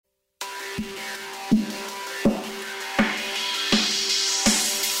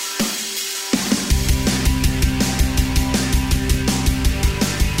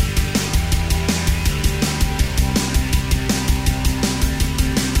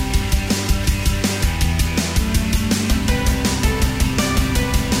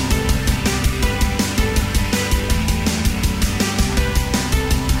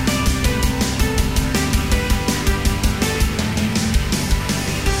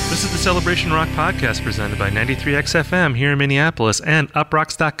Celebration Rock podcast presented by 93XFM here in Minneapolis and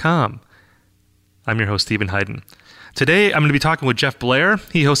uprocks.com. I'm your host, Stephen Hayden. Today, I'm going to be talking with Jeff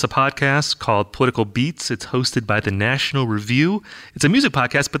Blehar. He hosts a podcast called Political Beats. It's hosted by the National Review. It's a music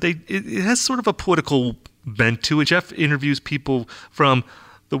podcast, but it has sort of a political bent to it. Jeff interviews people from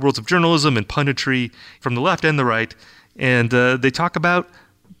the worlds of journalism and punditry from the left and the right, and they talk about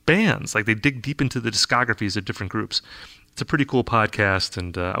bands. Like, they dig deep into the discographies of different groups. It's a pretty cool podcast,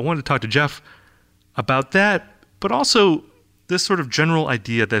 and I wanted to talk to Jeff about that, but also this sort of general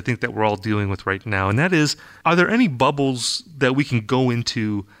idea that I think that we're all dealing with right now, and that is, are there any bubbles that we can go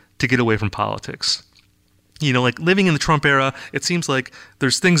into to get away from politics? You know, like living in the Trump era, it seems like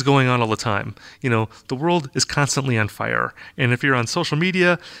there's things going on all the time. You know, the world is constantly on fire, and if you're on social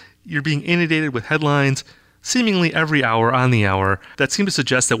media, you're being inundated with headlines seemingly every hour on the hour that seem to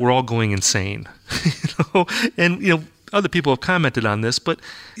suggest that we're all going insane. And other people have commented on this, but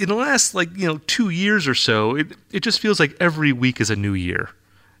in the last 2 years or so, it just feels like every week is a new year.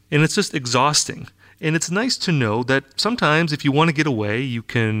 And it's just exhausting. And it's nice to know that sometimes if you want to get away, you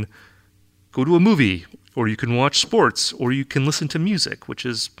can go to a movie, or you can watch sports, or you can listen to music, which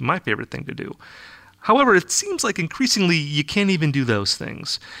is my favorite thing to do. However, it seems like increasingly you can't even do those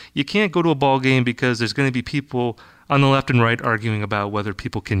things. You can't go to a ball game because there's going to be people on the left and right arguing about whether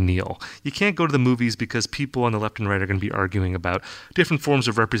people can kneel. You can't go to the movies because people on the left and right are going to be arguing about different forms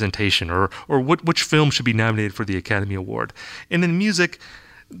of representation or which film should be nominated for the Academy Award. And in music,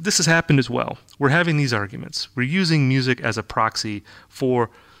 this has happened as well. We're having these arguments. We're using music as a proxy for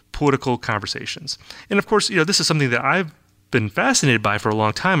political conversations. And of course, this is something that I've been fascinated by for a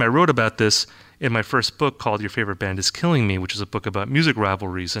long time. I wrote about this in my first book called Your Favorite Band is Killing Me, which is a book about music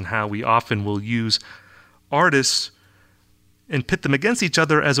rivalries and how we often will use artists and pit them against each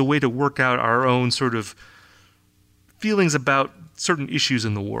other as a way to work out our own sort of feelings about certain issues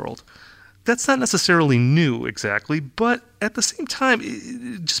in the world. That's not necessarily new exactly, but at the same time,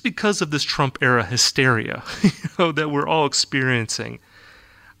 just because of this Trump era hysteria that we're all experiencing,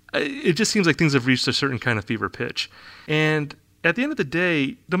 it just seems like things have reached a certain kind of fever pitch. And at the end of the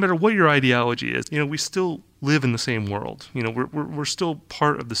day, no matter what your ideology is, we still live in the same world. We're still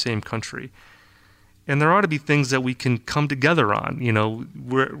part of the same country. And there ought to be things that we can come together on.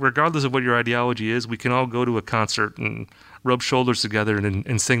 Regardless of what your ideology is, we can all go to a concert and rub shoulders together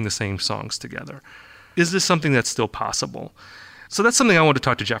and sing the same songs together. Is this something that's still possible? So that's something I want to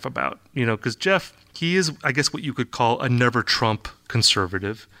talk to Jeff about, because Jeff, he is, I guess, what you could call a never-Trump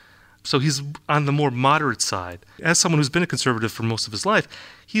conservative. So he's on the more moderate side. As someone who's been a conservative for most of his life,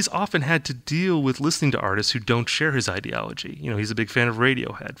 he's often had to deal with listening to artists who don't share his ideology. He's a big fan of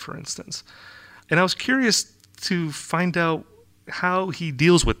Radiohead, for instance. And I was curious to find out how he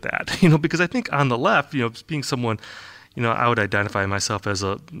deals with that, because I think on the left, being someone, I would identify myself as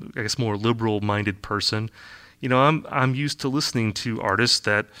a, I guess, more liberal-minded person. I'm used to listening to artists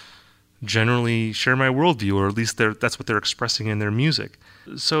that generally share my worldview, or at least that's what they're expressing in their music.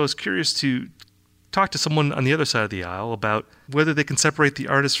 So I was curious to talk to someone on the other side of the aisle about whether they can separate the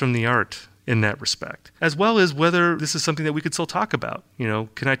artist from the art in that respect, as well as whether this is something that we could still talk about.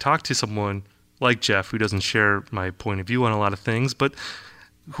 Can I talk to someone like Jeff, who doesn't share my point of view on a lot of things, but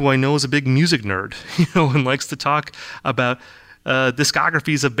who I know is a big music nerd, and likes to talk about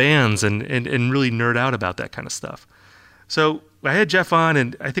discographies of bands and really nerd out about that kind of stuff. So I had Jeff on,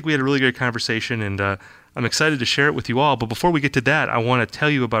 and I think we had a really great conversation, and I'm excited to share it with you all. But before we get to that, I want to tell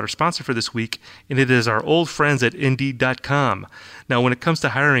you about our sponsor for this week, and it is our old friends at Indeed.com. Now, when it comes to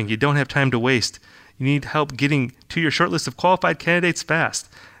hiring, you don't have time to waste. You need help getting to your short list of qualified candidates fast.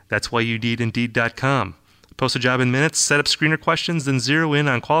 That's why you need Indeed.com. Post a job in minutes, set up screener questions, then zero in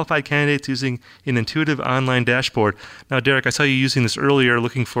on qualified candidates using an intuitive online dashboard. Now, Derek, I saw you using this earlier,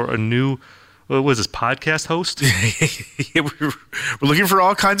 looking for a new, what was this, podcast host? Yeah, we're looking for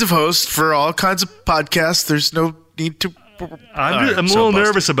all kinds of hosts for all kinds of podcasts. There's no need to... I'm a little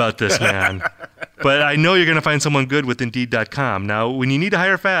nervous about this, man. But I know you're going to find someone good with Indeed.com. Now, when you need to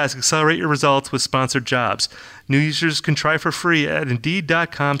hire fast, accelerate your results with sponsored jobs. New users can try for free at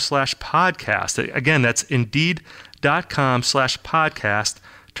Indeed.com/podcast. Again, that's Indeed.com/podcast.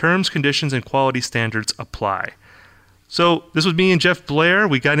 Terms, conditions, and quality standards apply. So this was me and Jeff Blehar.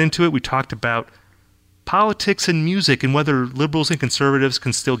 We got into it. We talked about politics and music and whether liberals and conservatives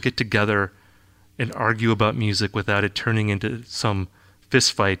can still get together and argue about music without it turning into some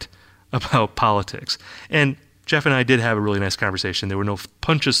fist fight about politics. And Jeff and I did have a really nice conversation. There were no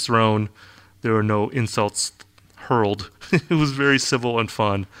punches thrown. There were no insults hurled. It was very civil and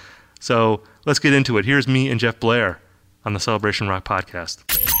fun. So let's get into it. Here's me and Jeff Blehar on the Celebration Rock podcast.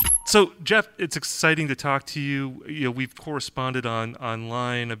 So, Jeff, it's exciting to talk to you. You know, we've corresponded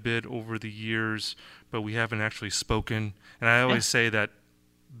online a bit over the years, but we haven't actually spoken. And I always say that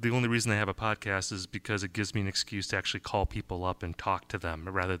the only reason I have a podcast is because it gives me an excuse to actually call people up and talk to them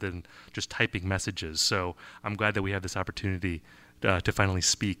rather than just typing messages. So I'm glad that we have this opportunity to finally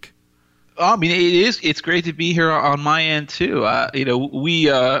speak. I mean, it's great to be here on my end, too.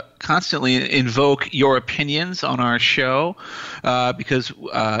 We constantly invoke your opinions on our show because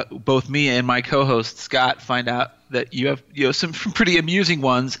both me and my co-host, Scott, find out that you have some pretty amusing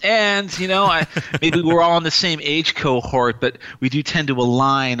ones. And, maybe we're all in the same age cohort, but we do tend to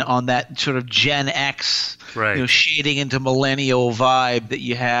align on that sort of Gen X, right, shading into millennial vibe that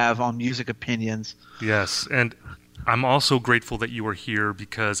you have on music opinions. Yes, and I'm also grateful that you were here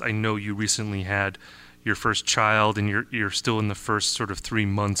because I know you recently had your first child and you're still in the first sort of 3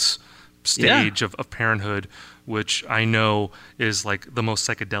 months stage of parenthood, which I know is like the most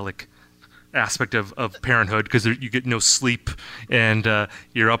psychedelic aspect of parenthood because you get no sleep and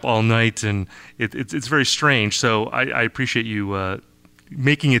you're up all night and it's very strange. So I appreciate you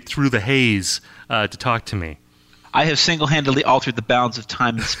making it through the haze to talk to me. I have single-handedly altered the bounds of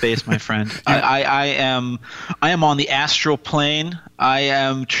time and space, my friend. I am on the astral plane. I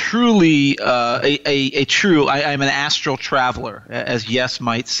am truly I'm an astral traveler, as Yes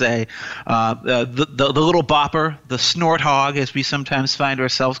might say. The little bopper, the snort hog, as we sometimes find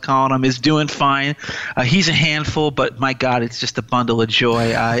ourselves calling him, is doing fine. He's a handful, but my God, it's just a bundle of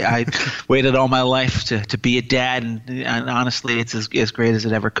joy. I waited all my life to be a dad, and honestly, it's as great as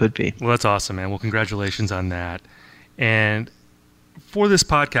it ever could be. Well, that's awesome, man. Well, congratulations on that. And for this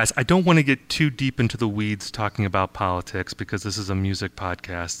podcast, I don't want to get too deep into the weeds talking about politics because this is a music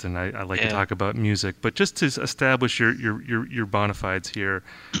podcast and I like to talk about music. But just to establish your bona fides here,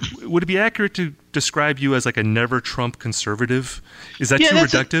 would it be accurate to describe you as like a never Trump conservative? Is that too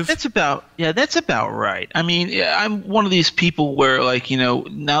reductive? That's about right. I mean, I'm one of these people where, like,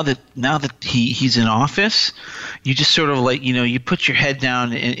 now that he's in office, you just sort of like, you put your head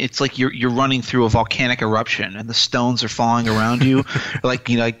down and it's like you're running through a volcanic eruption and the stones are falling around you. like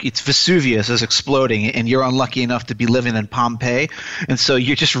it's Vesuvius is exploding and you're unlucky enough to be living in Pompeii, and so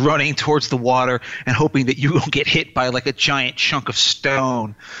you're just running towards the water and hoping that you won't get hit by like a giant chunk of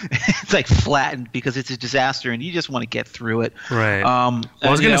stone. It's like flattened because it's a disaster and you just want to get through it. Right. I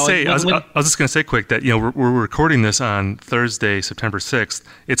was just going to say quick that we're recording this on Thursday, September 6th.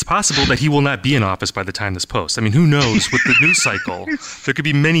 It's possible that he will not be in office by the time this posts. I mean, who knows with the news cycle? There could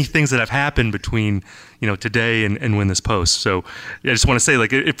be many things that have happened between today and when this posts. So I just want to say,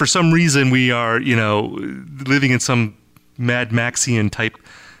 like, if for some reason we are, living in some Mad Maxian type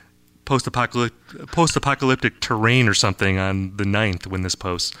post-apocalyptic terrain or something on the 9th when this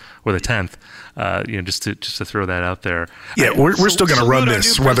posts, or the 10th, just to throw that out there. Yeah, we're still going to run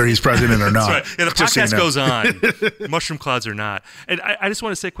this whether he's president or not. That's right. Yeah, the podcast goes on, mushroom clouds or not. And I just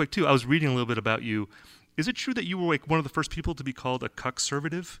want to say quick too, I was reading a little bit about you. Is it true that you were like one of the first people to be called a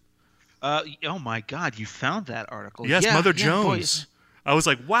cuck-servative? Oh my God! You found that article? Yes, Mother Jones. Boy. I was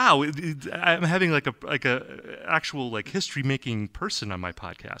like, wow! I'm having like a actual like history making person on my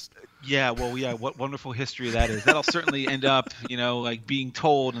podcast. Yeah, well, yeah, what wonderful history that is. That'll certainly end up, like being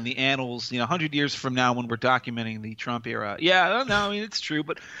told in the annals, 100 years from now when we're documenting the Trump era. Yeah, no, I mean, it's true,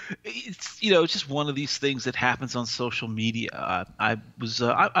 but it's, it's just one of these things that happens on social media. I'm,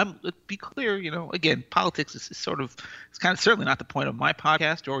 let's be clear, again, politics is it's kind of certainly not the point of my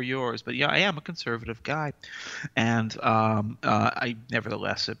podcast or yours, but yeah, I am a conservative guy. And I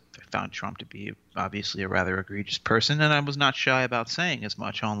nevertheless found Trump to be obviously a rather egregious person, and I was not shy about saying as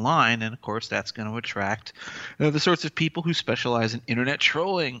much online. And of course, that's going to attract the sorts of people who specialize in internet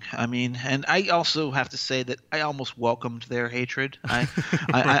trolling. I mean, and I also have to say that I almost welcomed their hatred.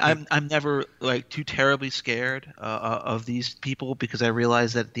 I'm never like too terribly scared of these people because I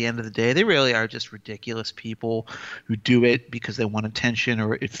realize that at the end of the day, they really are just ridiculous people who do it because they want attention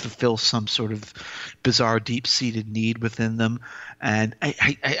or it fulfills some sort of bizarre, deep-seated need within them. And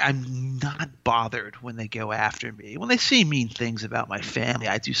I I'm not bothered when they go after me. When they say mean things about my family,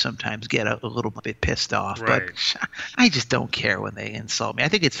 I do sometimes get a little bit pissed off. Right. But I just don't care when they insult me. I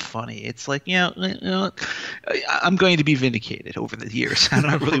think it's funny. It's like, I'm going to be vindicated over the years. I'm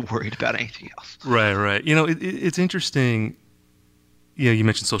not really worried about anything else. Right. It's interesting. You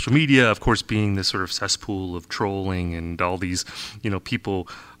mentioned social media, of course, being this sort of cesspool of trolling and all these, people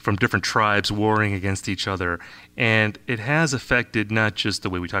from different tribes warring against each other. And it has affected not just the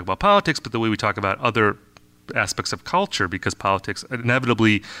way we talk about politics, but the way we talk about other aspects of culture, because politics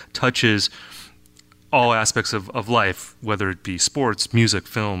inevitably touches all aspects of life, whether it be sports, music,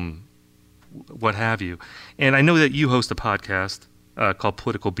 film, what have you. And I know that you host a podcast called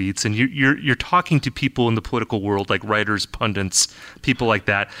Political Beats, and you're talking to people in the political world, like writers, pundits, people like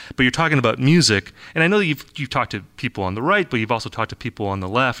that. But you're talking about music, and I know that you've talked to people on the right, but you've also talked to people on the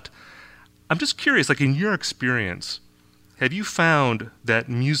left. I'm just curious, like in your experience, have you found that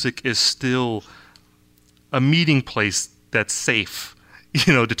music is still a meeting place that's safe,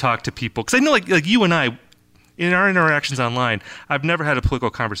 to talk to people? Because I know, like you and I, in our interactions online, I've never had a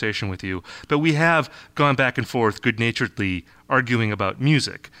political conversation with you, but we have gone back and forth good-naturedly arguing about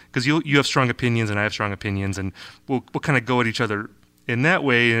music, because you have strong opinions and I have strong opinions, and we'll kind of go at each other in that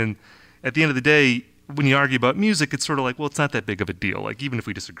way. And at the end of the day, when you argue about music, it's sort of like, well, it's not that big of a deal. Like, even if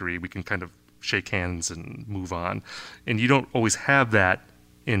we disagree, we can kind of shake hands and move on. And you don't always have that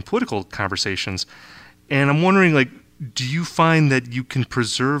in political conversations. And I'm wondering, like, do you find that you can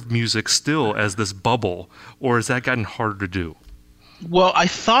preserve music still as this bubble, or has that gotten harder to do? Well, I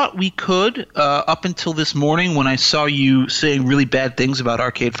thought we could up until this morning when I saw you saying really bad things about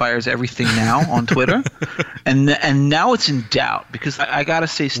Arcade Fire's Everything Now on Twitter. and now it's in doubt, because I got to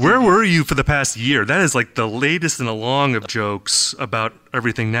say, Steve, where were you for the past year? That is like the latest in a long of jokes about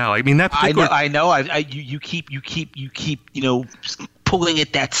Everything Now. I mean, that particular... I know. You keep pulling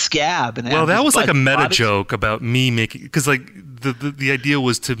at that scab. And well, that was like a meta joke about me making, because like the idea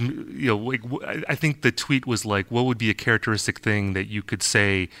was to, I think the tweet was like, what would be a characteristic thing that you could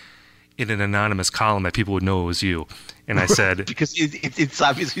say in an anonymous column that people would know it was you? And I said, because it's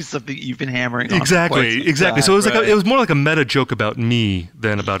obviously something you've been hammering on. Exactly. So it was it was more like a meta joke about me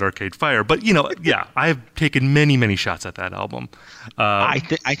than about Arcade Fire. But yeah, I've taken many shots at that album. I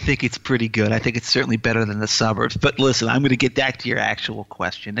think it's pretty good. I think it's certainly better than The Suburbs. But listen, I'm going to get back to your actual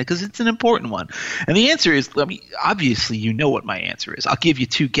question, because it's an important one. And the answer is, obviously you know what my answer is. I'll give you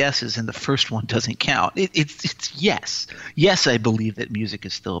two guesses, and the first one doesn't count. It's yes. Yes, I believe that music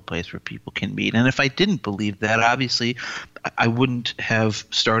is still a place where people can meet. And if I didn't believe that, obviously I wouldn't have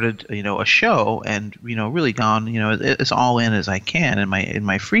started, a show and, really gone, as all in as I can in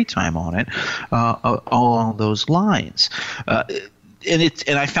my free time on it, along those lines. And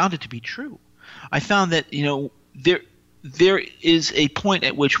I found it to be true. I found that, there is a point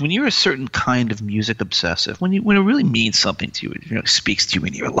at which, when you're a certain kind of music obsessive, when it really means something to you, speaks to you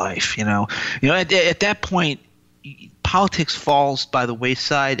in your life, at that point, politics falls by the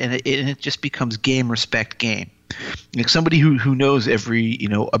wayside, and it just becomes game, respect, game. Like somebody who knows every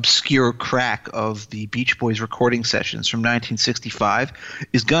obscure crack of the Beach Boys recording sessions from 1965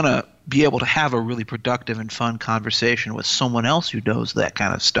 is gonna be able to have a really productive and fun conversation with someone else who knows that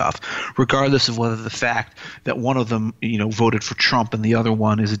kind of stuff, regardless of whether the fact that one of them voted for Trump and the other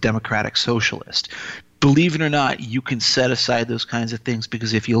one is a democratic socialist. Believe it or not, you can set aside those kinds of things,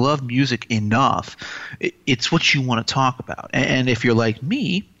 because if you love music enough, it's what you want to talk about. And if you're like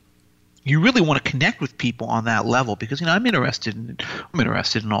me, you really want to connect with people on that level, because I'm interested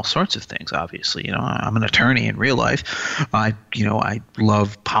in all sorts of things. Obviously, I'm an attorney in real life. I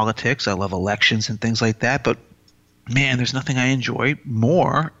love politics. I love elections and things like that. But man, there's nothing I enjoy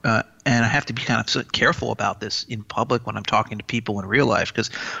more. And I have to be kind of careful about this in public when I'm talking to people in real life,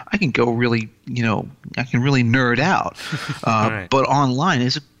 because I can go really, I can really nerd out. Right. But online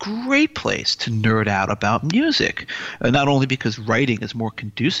is a great place to nerd out about music, not only because writing is more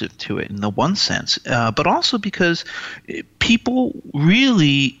conducive to it in the one sense, but also because people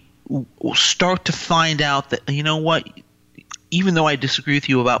really start to find out that, even though I disagree with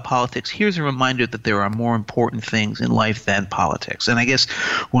you about politics, here's a reminder that there are more important things in life than politics. And I guess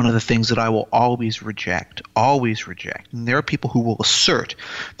one of the things that I will always reject, and there are people who will assert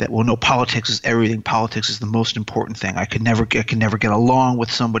that, well, no, politics is everything. Politics is the most important thing. I can never get along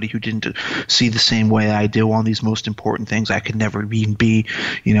with somebody who didn't see the same way I do on these most important things. I could never even be,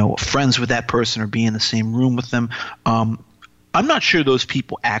 friends with that person or be in the same room with them. I'm not sure those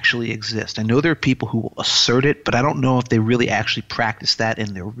people actually exist. I know there are people who will assert it, but I don't know if they really actually practice that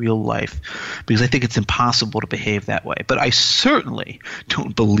in their real life, because I think it's impossible to behave that way. But I certainly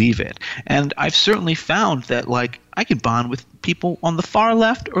don't believe it. And I've certainly found that, like, I can bond with people on the far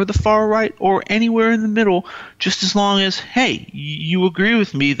left or the far right or anywhere in the middle, just as long as, hey, you agree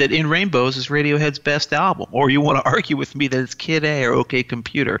with me that In Rainbows is Radiohead's best album, or you want to argue with me that it's Kid A or OK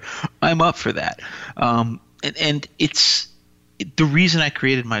Computer. I'm up for that. And it's the reason I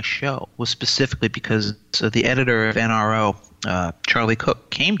created my show was specifically because the editor of NRO, Charlie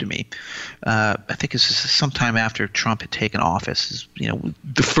Cooke, came to me. I think this is sometime after Trump had taken office,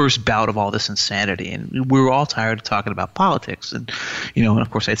 the first bout of all this insanity, and we were all tired of talking about politics. And and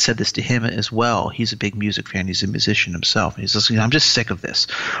of course I'd said this to him as well. He's a big music fan. He's a musician himself. And he's just, I'm just sick of this.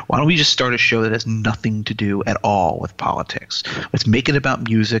 Why don't we just start a show that has nothing to do at all with politics? Let's make it about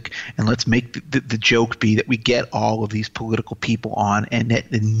music, and let's make the joke be that we get all of these political people on, and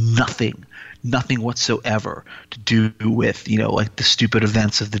that nothing whatsoever to do with, like the stupid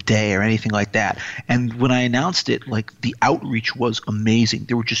events of the day or anything like that. And when I announced it, like, the outreach was amazing.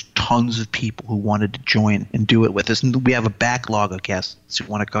 There were just tons of people who wanted to join and do it with us. And we have a backlog of guests who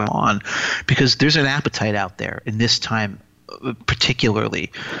want to come on, because there's an appetite out there in this time,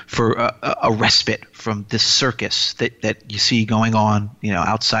 particularly for a respite from this circus that you see going on,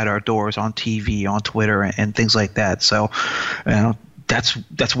 outside our doors, on TV, on Twitter, and things like that. So,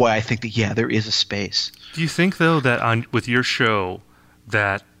 that's why I think that, there is a space. Do you think, though, that with your show,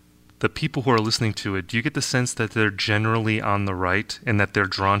 that the people who are listening to it, do you get the sense that they're generally on the right and that they're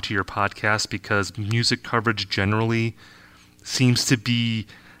drawn to your podcast because music coverage generally seems to be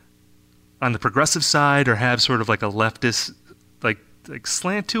on the progressive side, or have sort of like a leftist like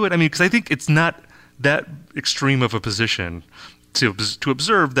slant to it? I mean, because I think it's not that extreme of a position to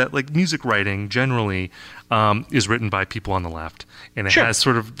observe that, like, music writing generally is written by people on the left, and it has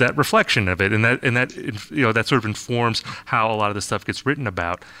sort of that reflection of it, and that sort of informs how a lot of the stuff gets written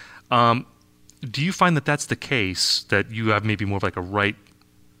about. Do you find that that's the case, that you have maybe more of like a right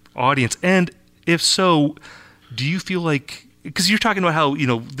audience? And if so, do you feel like, because you're talking about how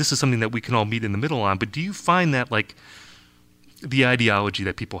this is something that we can all meet in the middle on, but do you find that, like, the ideology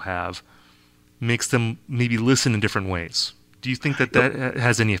that people have makes them maybe listen in different ways? Do you think that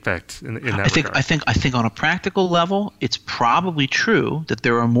has any effect in that regard? I think on a practical level, it's probably true that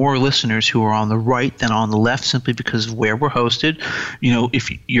there are more listeners who are on the right than on the left, simply because of where we're hosted.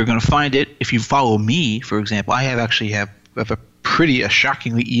 If you're going to find it, if you follow me, for example, I have a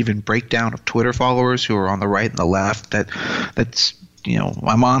shockingly even breakdown of Twitter followers who are on the right and the left. That's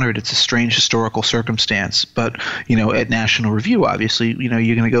I'm honored. It's a strange historical circumstance. But, at National Review, obviously, you're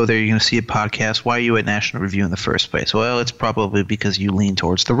going to go there, you're going to see a podcast. Why are you at National Review in the first place? Well, it's probably because you lean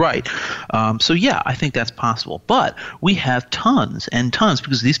towards the right. So, I think that's possible. But we have tons and tons,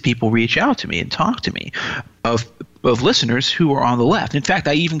 because these people reach out to me and talk to me, of listeners who are on the left. In fact,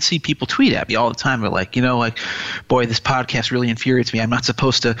 I even see people tweet at me all the time. They're like, boy, this podcast really infuriates me. I'm not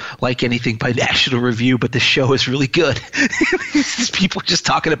supposed to like anything by National Review, but this show is really good. These people just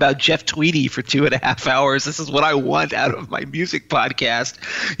talking about Jeff Tweedy for 2.5 hours. This is what I want out of my music podcast.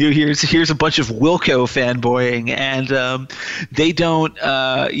 Here's a bunch of Wilco fanboying, and they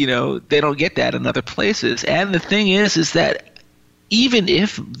don't get that in other places. And the thing is that even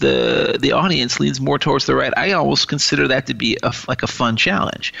if the audience leans more towards the right, I almost consider that to be a fun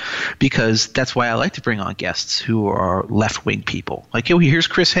challenge, because that's why I like to bring on guests who are left-wing people. Like, here's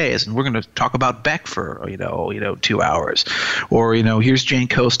Chris Hayes, and we're going to talk about Beck for 2 hours, or here's Jane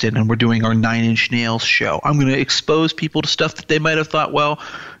Coaston, and we're doing our 9 Inch Nails show. I'm going to expose people to stuff that they might have thought,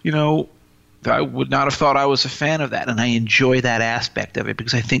 I would not have thought I was a fan of that, and I enjoy that aspect of it,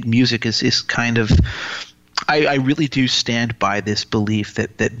 because I think music is kind of – I really do stand by this belief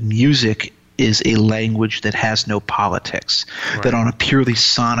that music is a language that has no politics, right. That on a purely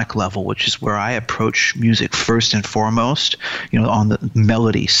sonic level, which is where I approach music first and foremost, on the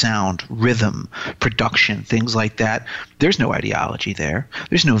melody, sound, rhythm, production, things like that, there's no ideology there.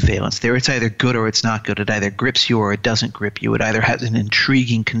 There's no valence there. It's either good or it's not good. It either grips you or it doesn't grip you. It either has an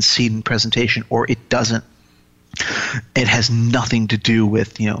intriguing conceit and presentation or it doesn't. It has nothing to do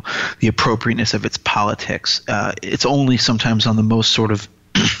with, the appropriateness of its politics. It's only sometimes on the most sort of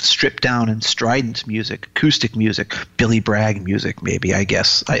stripped down and strident music, acoustic music, Billy Bragg music, maybe, I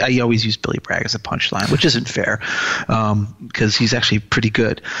guess. I always use Billy Bragg as a punchline, which isn't fair, because he's actually pretty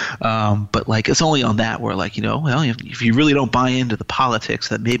good. But it's only on that where, if you really don't buy into the politics,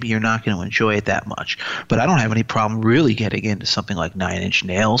 that maybe you're not going to enjoy it that much. But I don't have any problem really getting into something like 9 Inch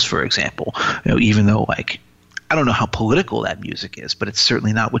Nails, for example, even though, I don't know how political that music is, but it's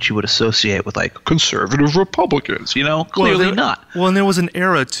certainly not what you would associate with like conservative Republicans, clearly not. Well, and there was an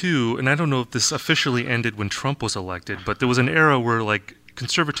era too, and I don't know if this officially ended when Trump was elected, but there was an era where like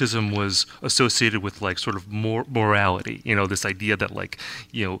conservatism was associated with like sort of morality, this idea that like,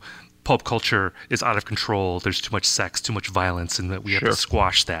 pulp culture is out of control, there's too much sex, too much violence, and that we have to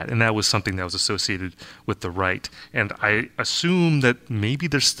squash that. And that was something that was associated with the right. And I assume that maybe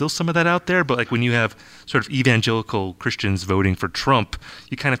there's still some of that out there, but like when you have sort of evangelical Christians voting for Trump,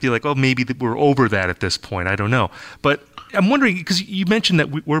 you kind of feel like, oh, maybe we're over that at this point. I don't know. But I'm wondering, because you mentioned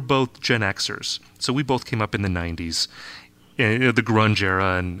that we're both Gen Xers, so we both came up in the 90s, and, the grunge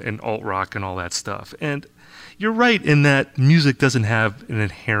era and alt-rock and all that stuff. And you're right in that music doesn't have an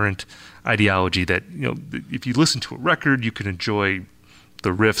inherent ideology that, if you listen to a record, you can enjoy the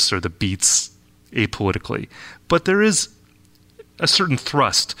riffs or the beats apolitically. But there is a certain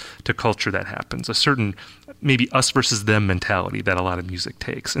thrust to culture that happens, a certain maybe us versus them mentality that a lot of music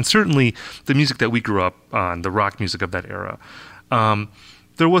takes. And certainly the music that we grew up on, the rock music of that era,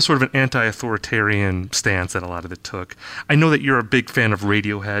 there was sort of an anti-authoritarian stance that a lot of it took. I know that you're a big fan of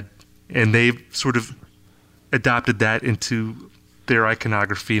Radiohead, and they've sort of adopted that into their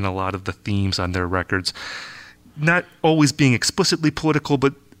iconography and a lot of the themes on their records. Not always being explicitly political,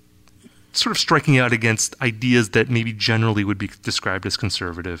 but sort of striking out against ideas that maybe generally would be described as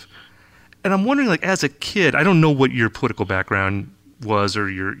conservative. And I'm wondering, like, as a kid, I don't know what your political background was or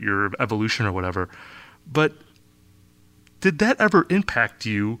your evolution or whatever, but did that ever impact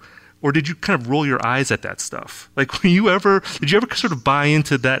you, or did you kind of roll your eyes at that stuff? Like, did you ever sort of buy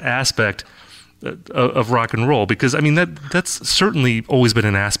into that aspect of rock and roll? Because, I mean, that's certainly always been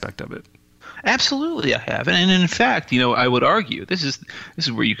an aspect of it. Absolutely, I have. And in fact, I would argue, this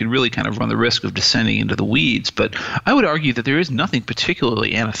is where you can really kind of run the risk of descending into the weeds, but I would argue that there is nothing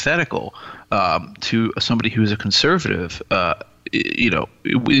particularly antithetical to somebody who is a conservative,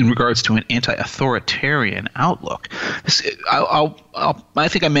 in regards to an anti-authoritarian outlook. I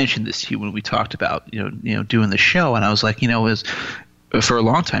think I mentioned this to you when we talked about, doing the show, and I was like, for a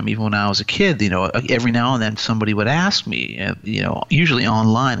long time, even when I was a kid, every now and then somebody would ask me, usually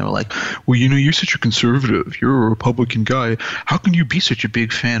online, they were like, well, you're such a conservative, you're a Republican guy, how can you be such a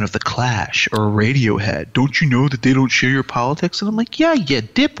big fan of The Clash or Radiohead? Don't you know that they don't share your politics? And I'm like, yeah,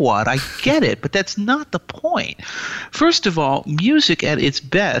 dipwad, I get it, but that's not the point. First of all, music at its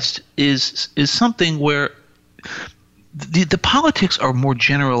best is something where the politics are more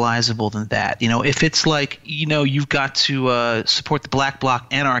generalizable than that. If it's like, you've got to support the Black Bloc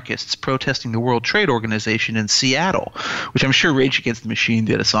anarchists protesting the World Trade Organization in Seattle, which I'm sure Rage Against the Machine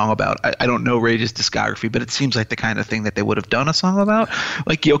did a song about. I don't know Rage's discography, but it seems like the kind of thing that they would have done a song about.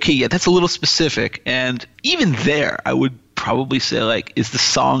 Like, okay, yeah, that's a little specific. And even there, I would probably say, like, is the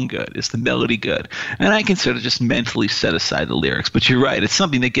song good? Is the melody good? And I can sort of just mentally set aside the lyrics. But you're right. It's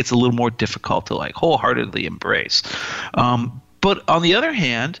something that gets a little more difficult to, like, wholeheartedly embrace. But on the other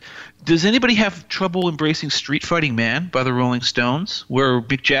hand, does anybody have trouble embracing Street Fighting Man by the Rolling Stones, where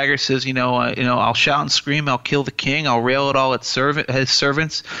Mick Jagger says, I'll shout and scream, I'll kill the king, I'll rail at all his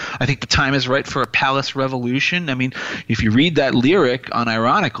servants. I think the time is right for a palace revolution. I mean, if you read that lyric,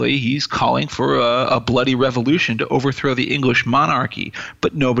 unironically, he's calling for a bloody revolution to overthrow the English monarchy,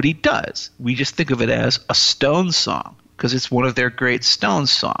 but nobody does. We just think of it as a Stones song, because it's one of their great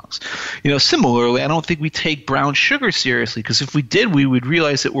Stones songs. Similarly, I don't think we take Brown Sugar seriously, because if we did, we would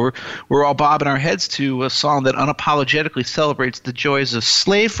realize that we're all bobbing our heads to a song that unapologetically celebrates the joys of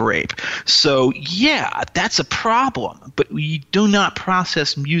slave rape. So, yeah, that's a problem. But we do not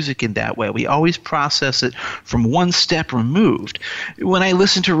process music in that way. We always process it from one step removed. When I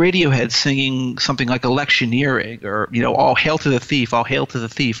listen to Radiohead singing something like Electioneering, or, All Hail to the Thief, All Hail to the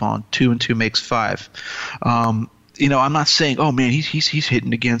Thief on 2 and 2 Makes 5, I'm not saying, oh man, he's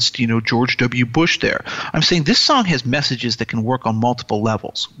hitting against, George W. Bush there. I'm saying this song has messages that can work on multiple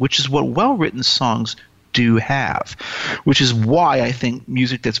levels, which is what well-written songs do have, which is why I think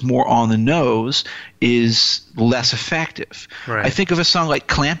music that's more on the nose is less effective. Right. I think of a song like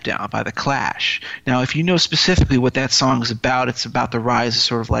Clamp Down by The Clash. Now, if you know specifically what that song is about, it's about the rise of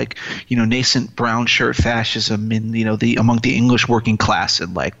sort of like, nascent brown shirt fascism in, among the English working class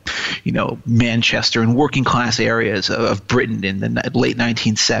in like, Manchester and working class areas of Britain in the late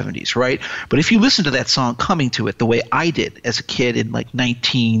 1970s, right? But if you listen to that song coming to it the way I did as a kid in like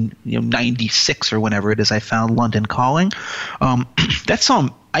 1996 or whenever it is I found London Calling, that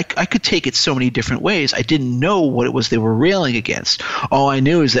song I could take it so many different ways. I didn't know what it was they were railing against. All I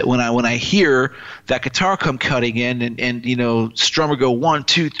knew is that when I hear that guitar come cutting in and strummer go 1,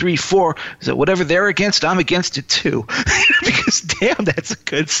 2, 3, 4, is that whatever they're against, I'm against it too. Because damn, that's a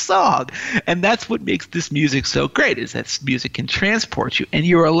good song. And that's what makes this music so great, is that music can transport you, and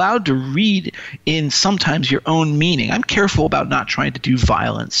you're allowed to read in sometimes your own meaning. I'm careful about not trying to do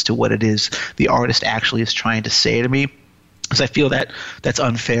violence to what it is the artist actually is trying to say to me, because I feel that that's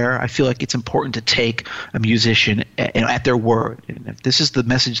unfair. I feel like it's important to take a musician at their word. And if this is the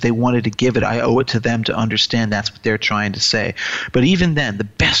message they wanted to give it, I owe it to them to understand that's what they're trying to say. But even then, the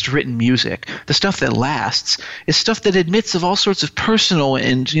best written music, the stuff that lasts, is stuff that admits of all sorts of personal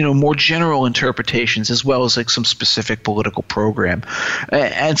and more general interpretations, as well as like some specific political program.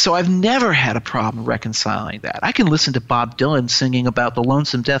 And so I've never had a problem reconciling that. I can listen to Bob Dylan singing about the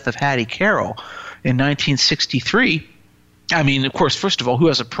lonesome death of Hattie Carroll in 1963. I mean, of course, first of all, who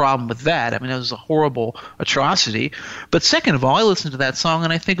has a problem with that? I mean, that was a horrible atrocity. But second of all, I listen to that song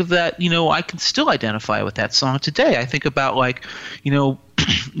and I think of that, I can still identify with that song today. I think about like,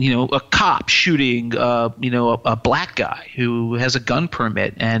 a cop shooting, a black guy who has a gun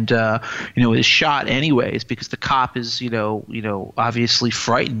permit and, is shot anyways because the cop is, obviously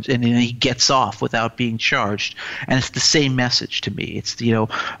frightened, and then he gets off without being charged. And it's the same message to me. It's,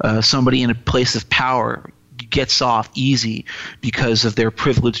 somebody in a place of power gets off easy because of their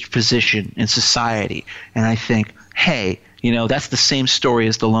privileged position in society. And I think, hey, that's the same story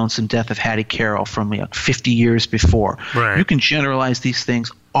as the lonesome death of Hattie Carroll from 50 years before. Right. You can generalize these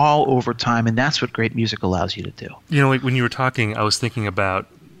things all over time, and that's what great music allows you to do. Like when you were talking, I was thinking about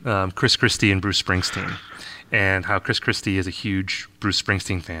Chris Christie and Bruce Springsteen, and how Chris Christie is a huge Bruce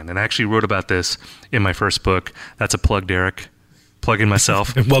Springsteen fan. And I actually wrote about this in my first book. That's a plug, Derek. Plugging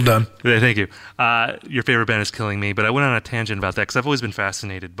myself. Well done. Thank you. Your favorite band is killing me, but I went on a tangent about that because I've always been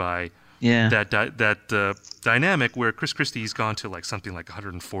fascinated by that dynamic where Chris Christie's gone to like something like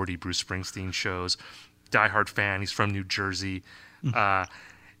 140 Bruce Springsteen shows, diehard fan. He's from New Jersey, and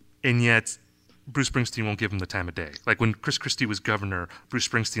yet Bruce Springsteen won't give him the time of day. Like when Chris Christie was governor, Bruce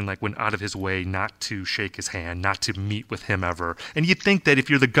Springsteen went out of his way not to shake his hand, not to meet with him ever. And you'd think that if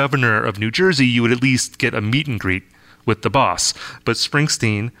you're the governor of New Jersey, you would at least get a meet and greet with the boss. But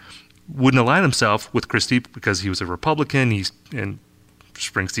Springsteen wouldn't align himself with Christie because he was a Republican. And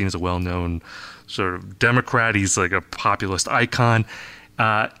Springsteen is a well-known sort of Democrat. He's like a populist icon.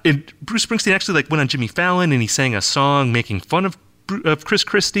 And Bruce Springsteen actually went on Jimmy Fallon and he sang a song making fun of Chris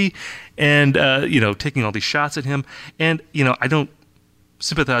Christie and taking all these shots at him. And I don't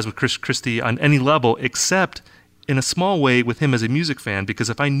sympathize with Chris Christie on any level except in a small way with him as a music fan,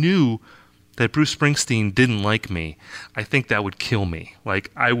 because if I knew that Bruce Springsteen didn't like me, I think that would kill me. Like,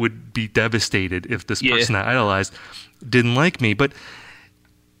 I would be devastated if this person I idolized didn't like me. But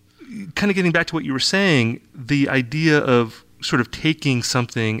kind of getting back to what you were saying, the idea of sort of taking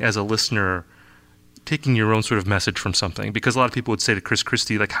something as a listener, taking your own sort of message from something, because a lot of people would say to Chris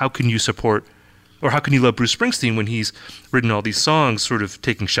Christie, like, how can you support, or how can you love Bruce Springsteen when he's written all these songs sort of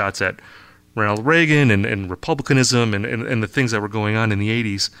taking shots at Ronald Reagan and Republicanism and the things that were going on in the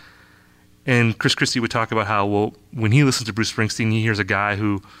 80s. And Chris Christie would talk about how, well, when he listens to Bruce Springsteen, he hears a guy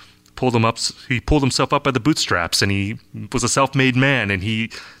who pulled himself up by the bootstraps, and he was a self-made man, and he,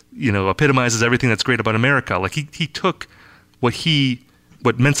 epitomizes everything that's great about America. Like he took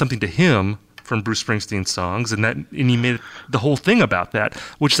what meant something to him from Bruce Springsteen's songs, and he made the whole thing about that,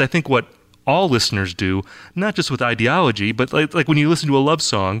 which is, I think, what all listeners do, not just with ideology, but like when you listen to a love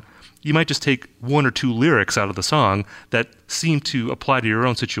song, you might just take one or two lyrics out of the song that seem to apply to your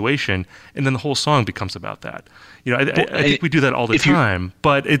own situation, and then the whole song becomes about that. I think we do that all the time,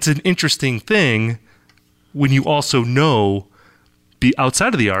 but it's an interesting thing when you also know,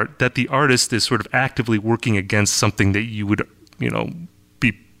 outside of the art, that the artist is sort of actively working against something that you would,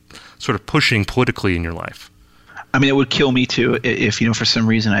 be sort of pushing politically in your life. I mean, it would kill me too if for some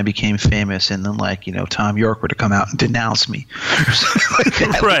reason I became famous and then Tom York were to come out and denounce me. Like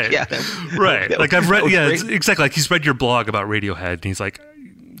that. Right. Right. Like I've read, it's exactly. Like he's read your blog about Radiohead and he's like,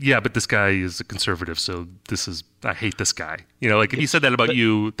 yeah, but this guy is a conservative, so I hate this guy. Like if he said that about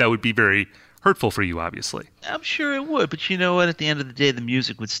you, that would be very hurtful for you, obviously. I'm sure it would, but you know what? At the end of the day, the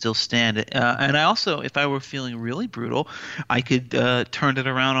music would still stand. And I also, if I were feeling really brutal, I could turn it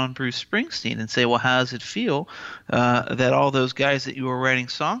around on Bruce Springsteen and say, well, how does it feel that all those guys that you were writing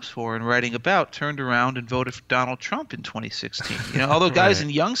songs for and writing about turned around and voted for Donald Trump in 2016? All those guys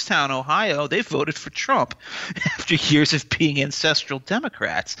in Youngstown, Ohio, they voted for Trump after years of being ancestral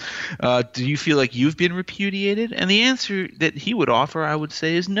Democrats. Do you feel like you've been repudiated? And the answer that he would offer, I would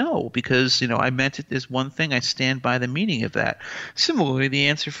say, is no, because, I meant it as one thing. I stand by the meaning of that. Similarly, the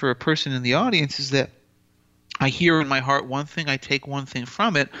answer for a person in the audience is that I hear in my heart one thing, I take one thing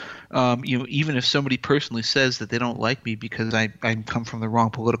from it. Even if somebody personally says that they don't like me because I come from the wrong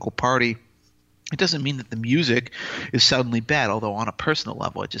political party, it doesn't mean that the music is suddenly bad, although on a personal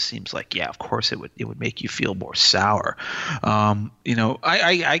level, it just seems like, yeah, of course it would make you feel more sour.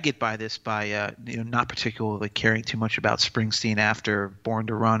 I get by this by not particularly caring too much about Springsteen after Born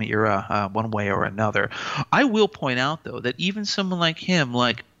to Run era, one way or another. I will point out, though, that even someone like him,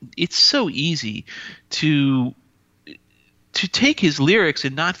 it's so easy to take his lyrics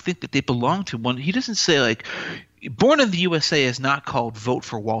and not think that they belong to one. He doesn't say Born in the USA is not called Vote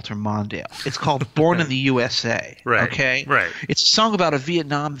for Walter Mondale. It's called Born in the USA. Right. Okay? Right. It's a song about a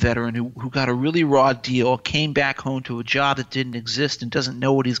Vietnam veteran who got a really raw deal, came back home to a job that didn't exist and doesn't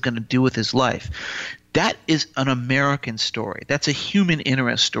know what he's going to do with his life. That is an American story. That's a human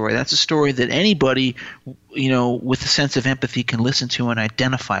interest story. That's a story that anybody, with a sense of empathy can listen to and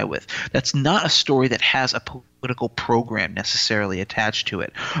identify with. That's not a story that has a political program necessarily attached to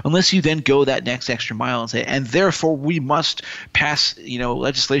it, unless you then go that next extra mile and say, and therefore we must pass,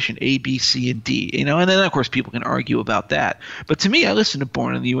 legislation A, B, C, and D, and then of course people can argue about that. But to me, I listen to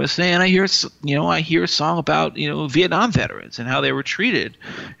Born in the USA and I hear a song about, Vietnam veterans and how they were treated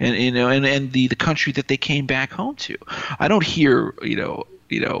and the country that they came back home to. I don't hear,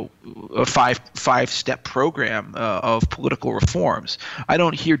 a five-step program of political reforms. I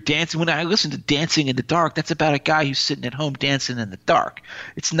don't hear dancing. When I listen to Dancing in the Dark, that's about a guy who's sitting at home dancing in the dark.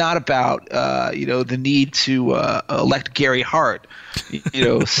 It's not about the need to elect Gary Hart,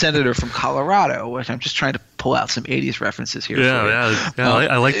 senator from Colorado. Which I'm just trying to pull out some 80s references here. Yeah.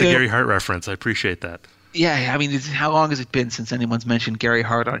 I like the Gary Hart reference. I appreciate that. Yeah, I mean, how long has it been since anyone's mentioned Gary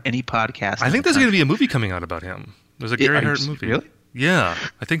Hart on any podcast? I think there's going to be a movie coming out about him. There's a Gary Hart movie. Really? Yeah,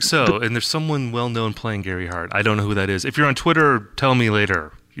 I think so. And there's someone well-known playing Gary Hart. I don't know who that is. If you're on Twitter, tell me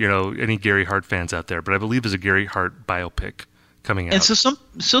later, any Gary Hart fans out there. But I believe there's a Gary Hart biopic coming out. And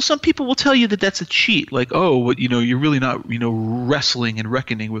so some people will tell you that that's a cheat. You're really not, wrestling and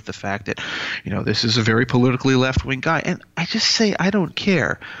reckoning with the fact that, this is a very politically left-wing guy. And I just say I don't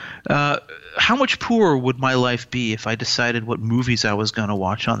care. How much poorer would my life be if I decided what movies I was going to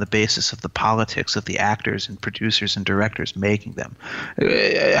watch on the basis of the politics of the actors and producers and directors making them?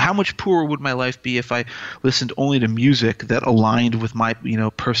 How much poorer would my life be if I listened only to music that aligned with my,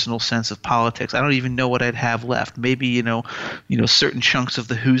 personal sense of politics? I don't even know what I'd have left. Maybe, certain chunks of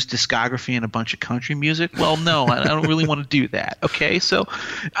the Who's discography and a bunch of country music. Well, no, I don't really want to do that. Okay, so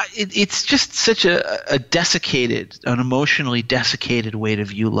it's just such an emotionally desiccated way to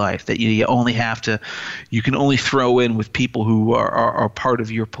view life that you can only throw in with people who are part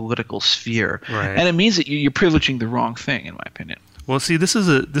of your political sphere. Right. And it means that you're privileging the wrong thing, in my opinion. Well, see, this is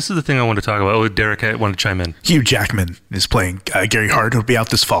the thing I want to talk about. Oh, Derek, I want to chime in. Hugh Jackman is playing Gary Hart. It'll be out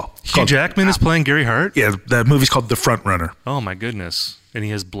this fall. Hugh Jackman is playing Gary Hart? Yeah, the movie's called The Front Runner. Oh, my goodness. And he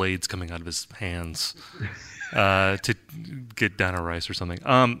has blades coming out of his hands to get Donna Rice or something.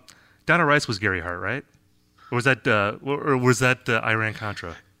 Donna Rice was Gary Hart, right? Or was that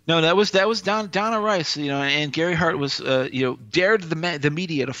Iran-Contra? No, that was Donna Rice, and Gary Hart was, dared the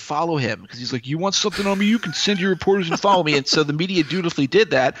media to follow him because he's like, you want something on me, you can send your reporters and follow me. And so the media dutifully did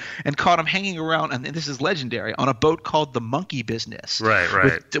that and caught him hanging around, and this is legendary, on a boat called the Monkey Business.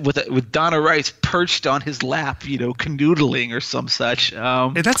 Right. With Donna Rice perched on his lap, canoodling or some such.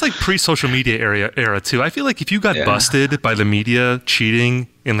 And that's like pre-social media era too. I feel like if you got busted by the media cheating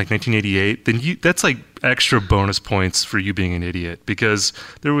in 1988, then that's like extra bonus points for you being an idiot because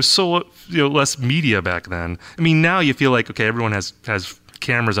there was so less media back then. I mean, now you feel like, okay, everyone has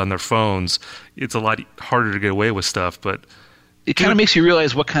cameras on their phones. It's a lot harder to get away with stuff, but it kind of makes you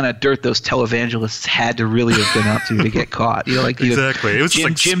realize what kind of dirt those televangelists had to really have been up to get caught. Exactly. It was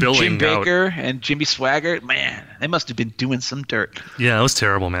Jim Baker out. And Jimmy Swaggart. Man, they must have been doing some dirt. Yeah, it was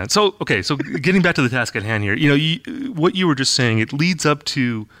terrible, man. So getting back to the task at hand here, what you were just saying, it leads up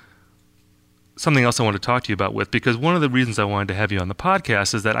to something else I want to talk to you about because one of the reasons I wanted to have you on the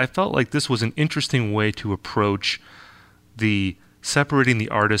podcast is that I felt like this was an interesting way to approach the separating the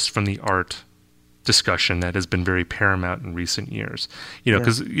artist from the art discussion that has been very paramount in recent years.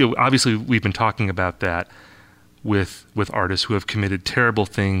 Because obviously we've been talking about that with artists who have committed terrible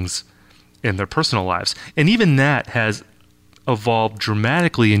things in their personal lives, and even that has evolved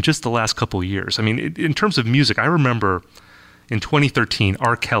dramatically in just the last couple of years. I mean, in terms of music, I remember in 2013,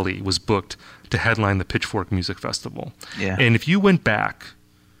 R. Kelly was booked to headline the Pitchfork Music Festival. Yeah. And if you went back,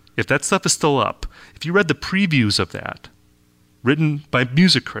 if that stuff is still up, if you read the previews of that, written by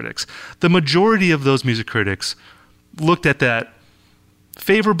music critics, the majority of those music critics looked at that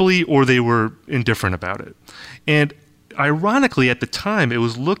favorably or they were indifferent about it. And ironically, at the time, it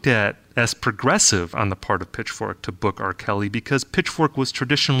was looked at as progressive on the part of Pitchfork to book R. Kelly because Pitchfork was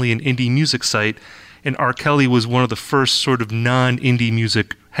traditionally an indie music site, and R. Kelly was one of the first sort of non-indie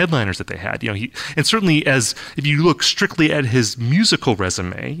music headliners that they had. And certainly if you look strictly at his musical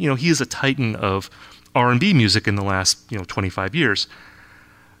resume, he is a titan of R&B music in the last 25 years.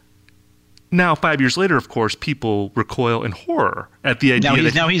 Now, 5 years later, of course, people recoil in horror at the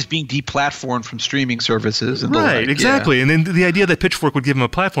idea now he's being deplatformed from streaming services. And right, exactly. Yeah. And then the idea that Pitchfork would give him a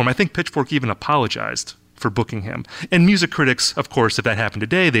platform, I think Pitchfork even apologized for booking him. And music critics, of course, if that happened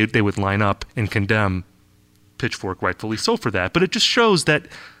today, they would line up and condemn Pitchfork, rightfully so, for that. But it just shows that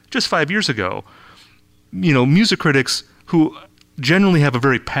just 5 years ago, music critics who generally have a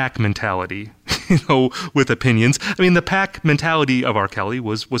very pack mentality, with opinions. I mean, the pack mentality of R. Kelly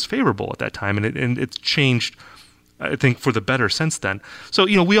was favorable at that time, and it's changed, I think, for the better since then. So,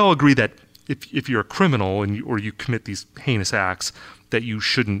 we all agree that if you're a criminal or you commit these heinous acts, that you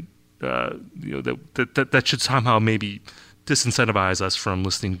shouldn't, that should somehow maybe disincentivize us from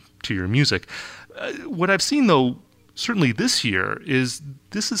listening to your music. What I've seen, though, certainly this year, is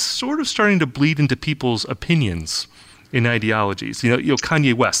this is sort of starting to bleed into people's opinions in ideologies.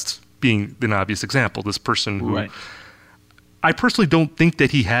 Kanye West being an obvious example. This person who, right. I personally don't think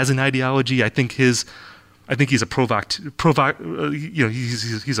that he has an ideology. I think he's a he's a provocative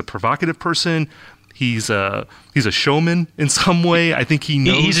person. He's a showman in some way. I think he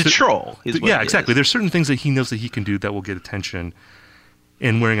knows he's a troll. Yeah, exactly. There's certain things that he knows that he can do that will get attention.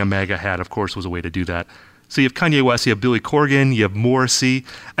 And wearing a MAGA hat, of course, was a way to do that. So you have Kanye West, you have Billy Corgan, you have Morrissey.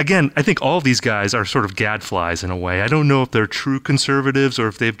 Again, I think all of these guys are sort of gadflies in a way. I don't know if they're true conservatives or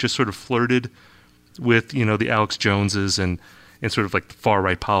if they've just sort of flirted with, the Alex Joneses and sort of like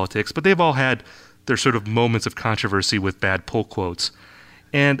far-right politics. But they've all had their sort of moments of controversy with bad pull quotes.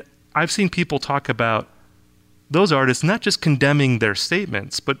 And I've seen people talk about those artists not just condemning their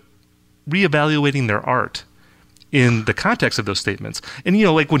statements, but reevaluating their art in the context of those statements. And,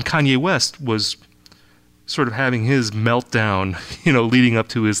 like when Kanye West was sort of having his meltdown, leading up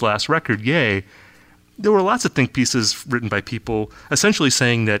to his last record, Yay, there were lots of think pieces written by people essentially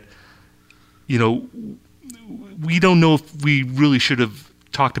saying that, we don't know if we really should have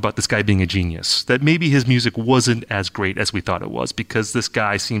talked about this guy being a genius, that maybe his music wasn't as great as we thought it was because this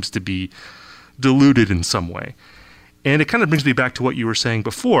guy seems to be deluded in some way. And it kind of brings me back to what you were saying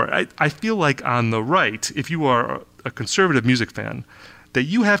before. I feel like on the right, if you are a conservative music fan, that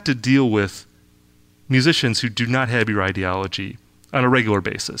you have to deal with musicians who do not have your ideology on a regular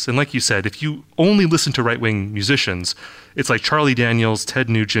basis. And like you said, if you only listen to right-wing musicians, it's like Charlie Daniels, Ted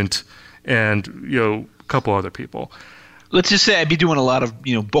Nugent, and a couple other people. Let's just say I'd be doing a lot of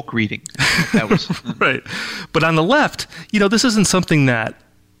book reading. That was right. But on the left, this isn't something that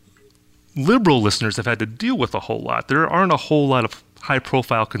liberal listeners have had to deal with a whole lot. There aren't a whole lot of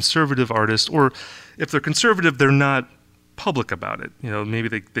high-profile conservative artists, or if they're conservative, they're not public about it. Maybe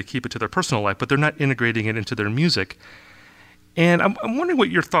they keep it to their personal life, but they're not integrating it into their music. And I'm wondering what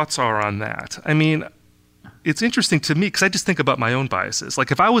your thoughts are on that. I mean, it's interesting to me because I just think about my own biases.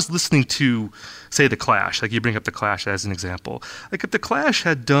 Like if I was listening to, say, The Clash, like you bring up The Clash as an example, like if The Clash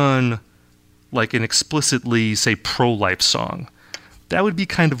had done like an explicitly, say, pro-life song, that would be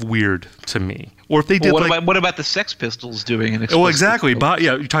kind of weird to me. Or if they did, what about the Sex Pistols doing an explicit? Oh, exactly.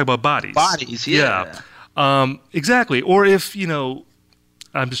 You talk about bodies. Bodies, yeah. Exactly. Or if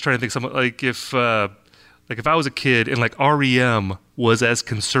I'm just trying to think something like if I was a kid and like REM was as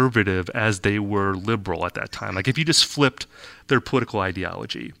conservative as they were liberal at that time. Like if you just flipped their political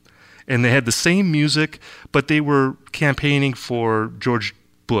ideology, and they had the same music, but they were campaigning for George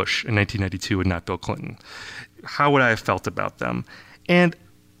Bush in 1992 and not Bill Clinton. How would I have felt about them? And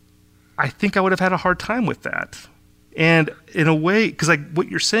I think I would have had a hard time with that. And in a way, because what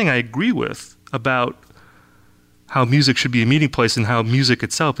you're saying I agree with about how music should be a meeting place and how music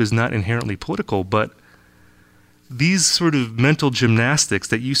itself is not inherently political, but these sort of mental gymnastics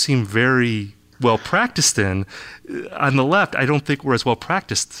that you seem very well practiced in, on the left, I don't think we're as well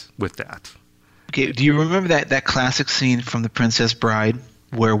practiced with that. Okay, do you remember that classic scene from The Princess Bride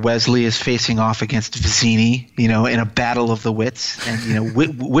where Wesley is facing off against Vizzini, in a battle of the wits, and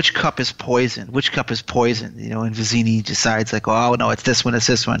which cup is poison? Which cup is poison? And Vizzini decides like, oh no, it's this one, it's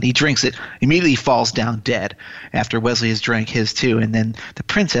this one. He drinks it, immediately falls down dead after Wesley has drank his too, and then the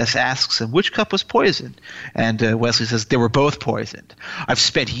princess asks him which cup was poisoned, and Wesley says they were both poisoned. I've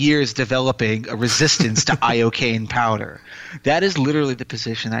spent years developing a resistance to iocane powder. That is literally the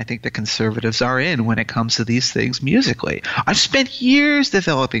position I think the conservatives are in when it comes to these things musically. I've spent years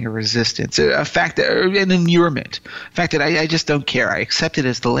developing a resistance, a fact that, or an inurement, a fact that I just don't care. I accept it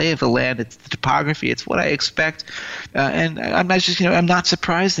as the lay of the land. It's the topography. It's what I expect, and I'm not just I'm not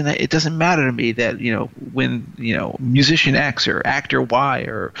surprised, and it doesn't matter to me that when musician X or actor Y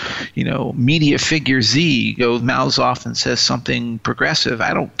or media figure Z goes mouths off and says something progressive.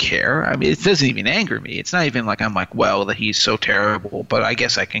 I don't care. I mean, it doesn't even anger me. It's not even like I'm like, well, that he's so terrible, but I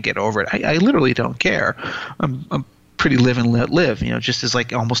guess I can get over it. I literally don't care. I'm pretty live and let live, just as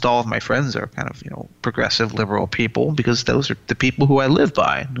like almost all of my friends are kind of, progressive liberal people, because those are the people who I live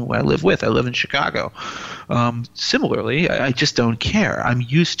by and who I live with. I live in Chicago. Similarly, I just don't care. I'm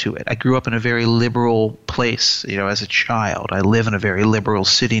used to it. I grew up in a very liberal place, as a child. I live in a very liberal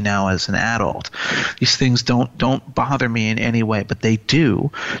city now as an adult. These things don't bother me in any way, but they do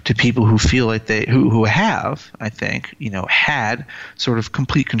to people who feel like who have, I think, had sort of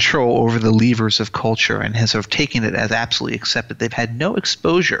complete control over the levers of culture and has sort of taken it as absolutely accepted. They've had no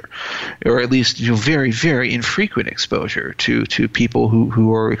exposure, or at least very, very infrequent exposure to people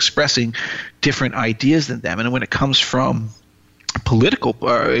who are expressing different ideas than them. And when it comes from political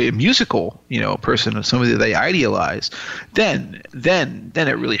or a musical person or somebody that they idealize, then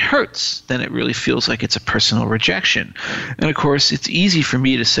it really hurts. Then it really feels like it's a personal rejection. And of course it's easy for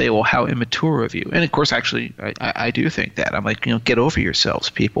me to say, well, how immature of you. And of course actually I do think that. I'm like, get over yourselves,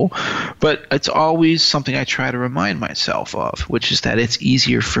 people. But it's always something I try to remind myself of, which is that it's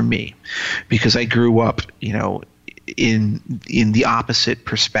easier for me because I grew up in the opposite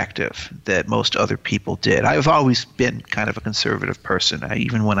perspective that most other people did. I've always been kind of a conservative person,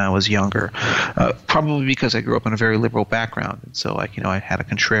 even when I was younger, probably because I grew up in a very liberal background, and so I had a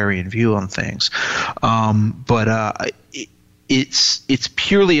contrarian view on things. But it's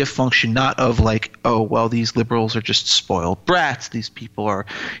purely a function not of like, oh, well, these liberals are just spoiled brats. These people are,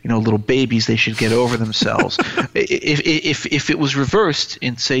 little babies. They should get over themselves. If it was reversed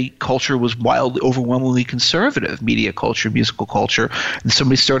and say culture was wildly, overwhelmingly conservative, media culture, musical culture, and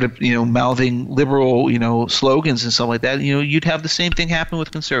somebody started, mouthing liberal, slogans and stuff like that, you'd have the same thing happen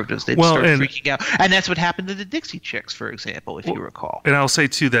with conservatives. They'd start freaking out. And that's what happened to the Dixie Chicks, for example, if you recall. And I'll say,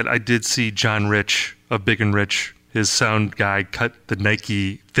 too, that I did see John Rich of Big and Rich, his sound guy, cut the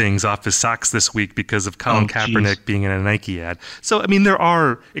Nike things off his socks this week because of Colin Kaepernick being in a Nike ad. So, I mean, there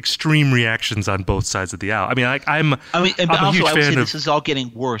are extreme reactions on both sides of the aisle. I mean, I'm a huge fan of... This is all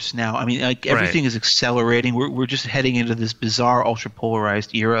getting worse now. I mean, everything is accelerating. We're just heading into this bizarre,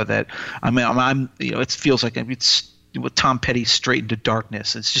 ultra-polarized era that, it feels like it's with Tom Petty straight into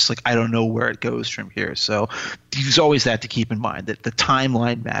darkness. It's just like I don't know where it goes from here. So there's always that to keep in mind, that the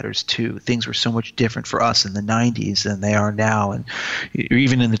timeline matters too. Things were so much different for us in the 90s than they are now, and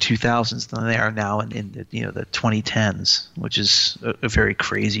even in the 2000s than they are now in the the 2010s, which is a very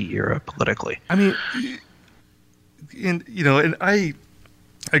crazy era politically. I mean, and I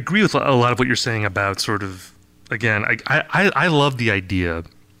agree with a lot of what you're saying about sort of, again, I love the idea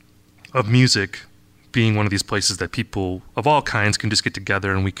of music being one of these places that people of all kinds can just get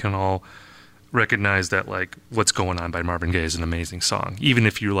together and we can all recognize that, like, What's Going On by Marvin Gaye is an amazing song. Even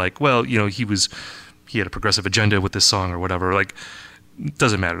if you're like, well, he had a progressive agenda with this song or whatever, like, it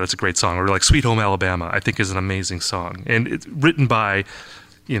doesn't matter. That's a great song. Or like Sweet Home Alabama, I think is an amazing song. And it's written by,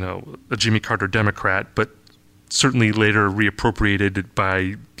 a Jimmy Carter Democrat, but certainly later reappropriated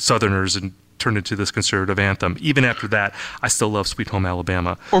by Southerners and turned into this conservative anthem. Even after that, I still love Sweet Home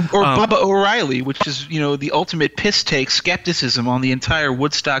Alabama. Or Bubba O'Reilly, which is, the ultimate piss take skepticism on the entire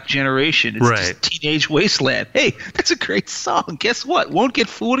Woodstock generation. It's just Teenage Wasteland. Hey, that's a great song. Guess what? Won't Get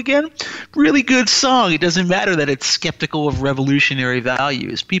Fooled Again? Really good song. It doesn't matter that it's skeptical of revolutionary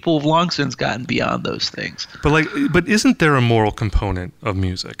values. People have long since gotten beyond those things. But isn't there a moral component of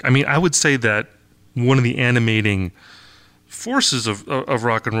music? I mean, I would say that one of the animating forces of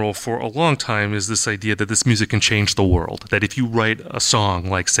rock and roll for a long time is this idea that this music can change the world. That if you write a song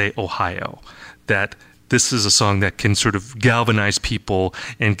like, say, Ohio, that this is a song that can sort of galvanize people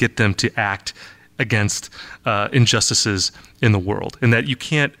and get them to act against injustices in the world. And that you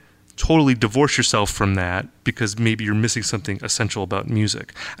can't totally divorce yourself from that because maybe you're missing something essential about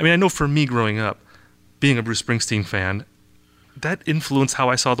music. I mean, I know for me growing up, being a Bruce Springsteen fan, that influenced how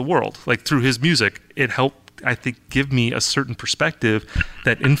I saw the world. Like, through his music, it helped, I think, give me a certain perspective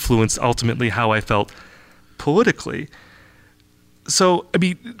that influenced ultimately how I felt politically. So, I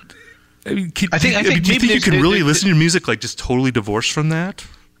mean, do you think you can really listen to music like just totally divorced from that?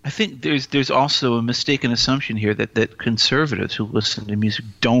 I think there's also a mistaken assumption here that conservatives who listen to music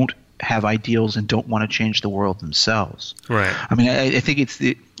don't have ideals and don't want to change the world themselves. Right. I mean, I think it's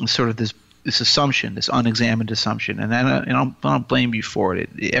sort of this this assumption, this unexamined assumption, and I don't blame you for it.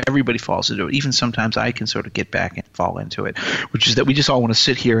 Everybody falls into it. Even sometimes I can sort of get back and fall into it, which is that we just all want to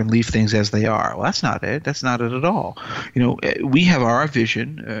sit here and leave things as they are. Well, that's not it. That's not it at all. We have our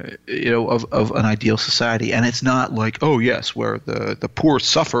vision, of an ideal society, and it's not like, oh yes, where the poor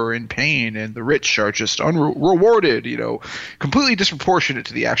suffer in pain and the rich are just unrewarded, completely disproportionate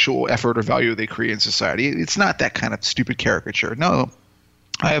to the actual effort or value they create in society. It's not that kind of stupid caricature. No.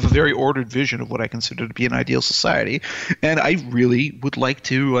 I have a very ordered vision of what I consider to be an ideal society, and I really would like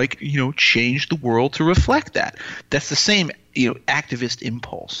to, change the world to reflect that. That's the same, activist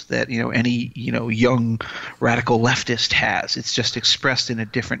impulse that, any, young radical leftist has. It's just expressed in a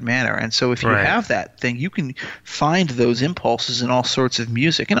different manner. And so if you have that thing, you can find those impulses in all sorts of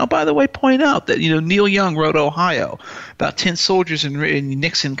music. And by the way, point out that, Neil Young wrote Ohio, about 10 soldiers in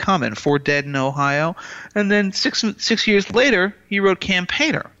Nixon coming, 4 dead in Ohio. And then six years later, he wrote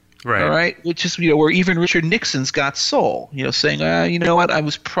Campaigner. Right. All right. Which is, where even Richard Nixon's got soul, saying, you know what, I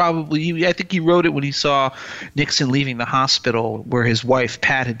think he wrote it when he saw Nixon leaving the hospital where his wife,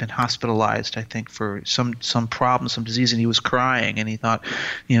 Pat, had been hospitalized, I think, for some problem, some disease, and he was crying. And he thought,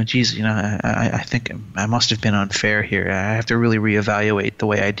 geez, I think I must have been unfair here. I have to really reevaluate the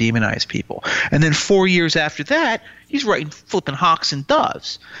way I demonize people. And then 4 years after that, he's writing flipping Hawks and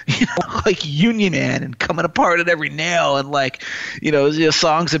Doves, like Union Man and coming apart at every nail, and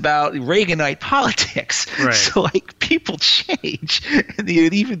songs about Reaganite politics. Right. So people change, and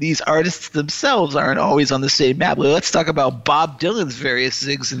even these artists themselves aren't always on the same map. Well, let's talk about Bob Dylan's various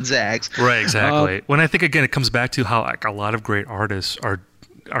zigs and zags. Right, exactly. When I think again, it comes back to how a lot of great artists are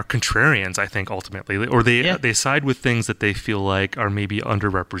contrarians, I think, ultimately, or they side with things that they feel like are maybe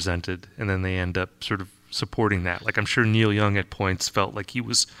underrepresented, and then they end up sort of supporting that. Like, I'm sure Neil Young at points felt like he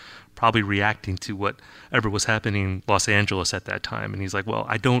was probably reacting to whatever was happening in Los Angeles at that time. And he's like, well,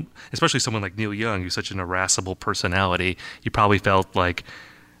 I don't, especially someone like Neil Young, who's such an irascible personality, he probably felt like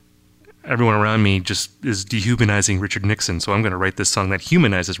everyone around me just is dehumanizing Richard Nixon, so I'm going to write this song that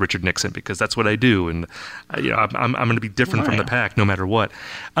humanizes Richard Nixon because that's what I do, and I'm going to be different from the pack no matter what.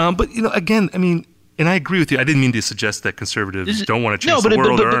 But again, I mean, and I agree with you. I didn't mean to suggest that conservatives don't want to change the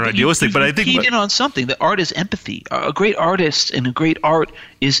world or aren't idealistic, but I think keyed in on something. That art is empathy. A great artist and a great art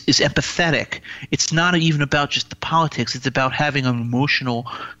is empathetic. It's not even about just the politics. It's about having an emotional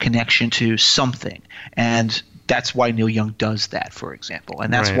connection to something, and that's why Neil Young does that, for example.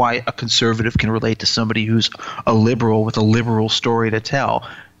 And that's why a conservative can relate to somebody who's a liberal with a liberal story to tell,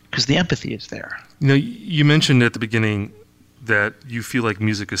 because the empathy is there. You mentioned at the beginning that you feel like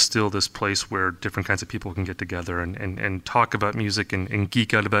music is still this place where different kinds of people can get together and talk about music and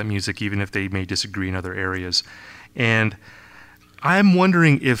geek out about music, even if they may disagree in other areas. And I'm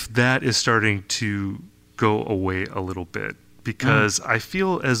wondering if that is starting to go away a little bit, because I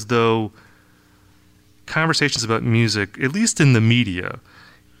feel as though conversations about music, at least in the media,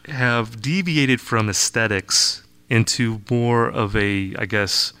 have deviated from aesthetics into more of a, I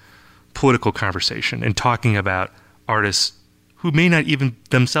guess, political conversation and talking about artists who may not even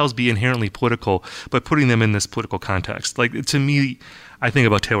themselves be inherently political, but putting them in this political context. Like, to me, I think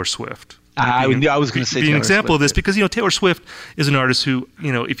about Taylor Swift. I was going to say be Taylor an example Swift, of this, because Taylor Swift is an artist who,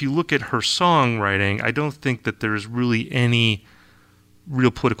 if you look at her songwriting, I don't think that there's really any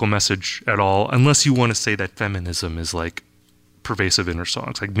real political message at all, unless you want to say that feminism is like pervasive in her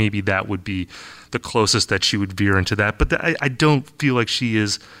songs. Like, maybe that would be the closest that she would veer into that. But I don't feel like she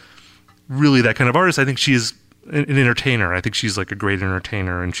is really that kind of artist. I think she is an entertainer. I think she's like a great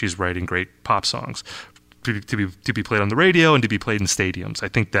entertainer, and she's writing great pop songs to be played on the radio and to be played in stadiums. I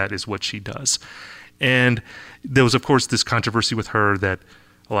think that is what she does. And there was, of course, this controversy with her that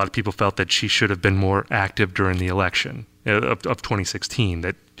a lot of people felt that she should have been more active during the election of 2016,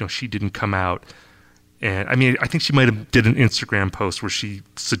 that she didn't come out. And I mean, I think she might have did an Instagram post where she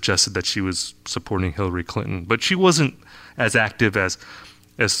suggested that she was supporting Hillary Clinton, but she wasn't as active as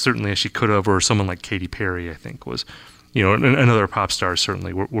certainly as she could have, or someone like Katy Perry, I think, was, and other pop stars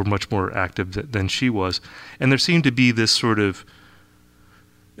certainly were much more active than she was. And there seemed to be this sort of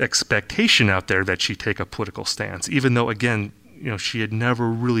expectation out there that she take a political stance, even though, again, she had never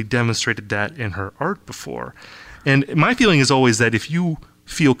really demonstrated that in her art before. And my feeling is always that if you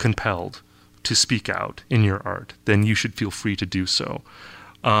feel compelled to speak out in your art, then you should feel free to do so,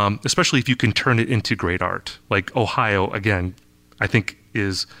 especially if you can turn it into great art. Like Ohio, again, I think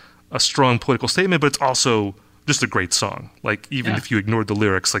is a strong political statement, but it's also just a great song. Like, even if you ignored the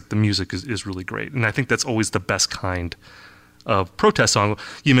lyrics, like, the music is really great. And I think that's always the best kind protest song.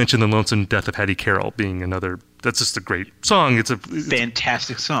 You mentioned The Lonesome Death of Hattie Carroll being another. That's just a great song. It's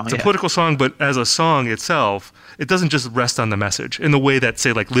fantastic song. It's a political song, but as a song itself, it doesn't just rest on the message in the way that,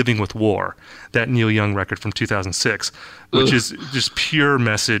 say, like Living with War, that Neil Young record from 2006, which is just pure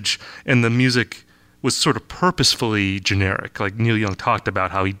message, and the music was sort of purposefully generic. Like Neil Young talked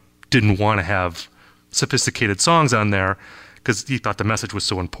about how he didn't want to have sophisticated songs on there because he thought the message was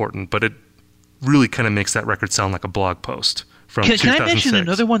so important, but it really kind of makes that record sound like a blog post from 2006. Can I mention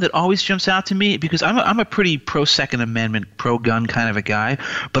another one that always jumps out to me? Because I'm a pretty pro-Second Amendment, pro-gun kind of a guy.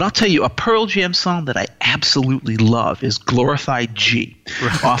 But I'll tell you, a Pearl Jam song that I absolutely love is Glorified G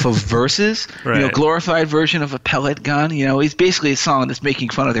off of Versus. Right. Glorified version of a pellet gun. It's basically a song that's making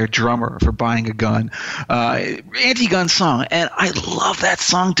fun of their drummer for buying a gun. Anti-gun song. And I love that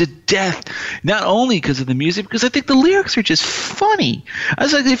song to death. Not only because of the music, because I think the lyrics are just funny. I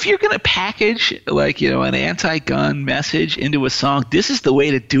was like, if you're going to package an anti-gun message into a song, this is the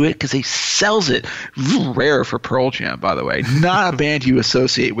way to do it because he sells it. Rare for Pearl Jam, by the way. Not a band you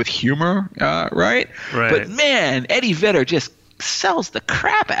associate with humor, right? But man, Eddie Vedder just sells the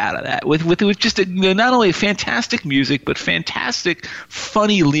crap out of that with just not only fantastic music but fantastic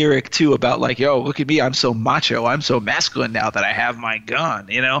funny lyric too about like, yo, look at me, I'm so macho, I'm so masculine now that I have my gun.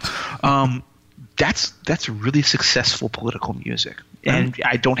 That's really successful political music, and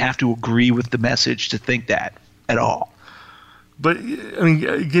I don't have to agree with the message to think that at all. But I mean,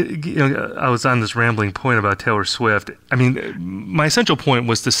 I was on this rambling point about Taylor Swift. I mean, my essential point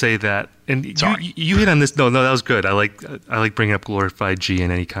was to say that, and you hit on this. No, that was good. I like bringing up Glorified G in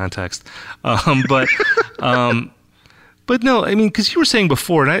any context. But no, I mean, because you were saying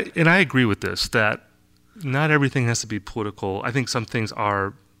before, and I agree with this, that not everything has to be political. I think some things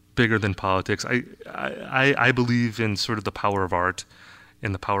are bigger than politics. I believe in sort of the power of art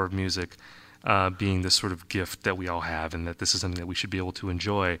and the power of music. Being this sort of gift that we all have, and that this is something that we should be able to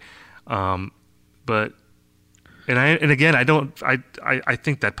enjoy. I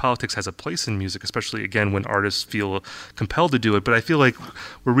think that politics has a place in music, especially again when artists feel compelled to do it. But I feel like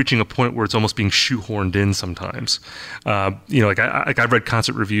we're reaching a point where it's almost being shoehorned in sometimes. I've read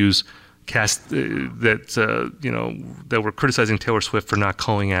concert reviews that were criticizing Taylor Swift for not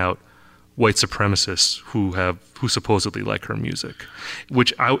calling out white supremacists who supposedly like her music,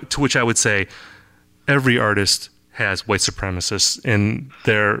 to which I would say every artist has white supremacists in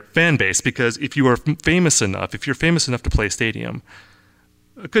their fan base, because if you're famous enough to play a stadium,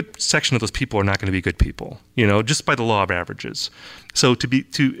 a good section of those people are not going to be good people, just by the law of averages. So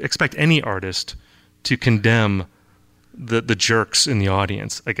to expect any artist to condemn the jerks in the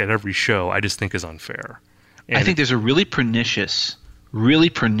audience, like at every show, I just think is unfair. And I think there's a really pernicious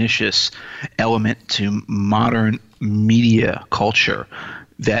element to modern media culture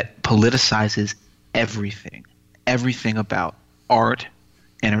that politicizes everything about art,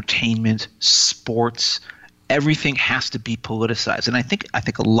 entertainment, sports. Everything has to be politicized, and I think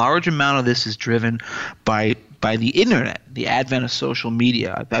a large amount of this is driven by the internet, the advent of social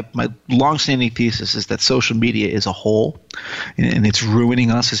media. My longstanding thesis is that social media is a whole, and it's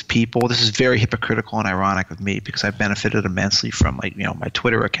ruining us as people. This is very hypocritical and ironic of me because I've benefited immensely from my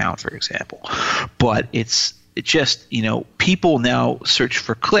Twitter account, for example. But it's just, people now search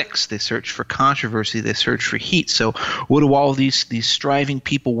for clicks, they search for controversy, they search for heat. So what do all these striving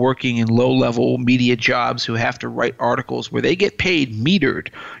people working in low-level media jobs who have to write articles where they get paid metered,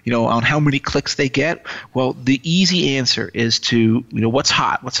 on how many clicks they get? Well, the easy answer is to, what's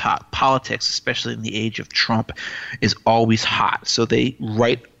hot? Politics, especially in the age of Trump, is always hot. So they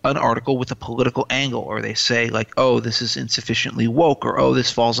write an article with a political angle, or they say like, oh, this is insufficiently woke, or oh,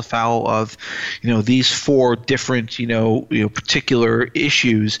 this falls afoul of, these four different, particular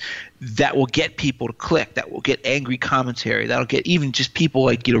issues that will get people to click, that will get angry commentary, that'll get even just people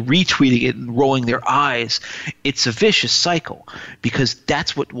retweeting it and rolling their eyes. It's a vicious cycle because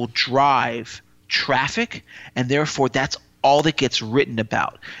that's what will drive traffic, and therefore that's all that gets written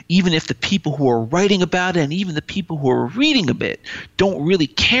about, even if the people who are writing about it and even the people who are reading a bit don't really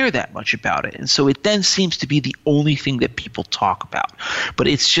care that much about it. And so it then seems to be the only thing that people talk about. But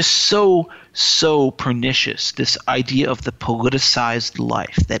it's just so pernicious, this idea of the politicized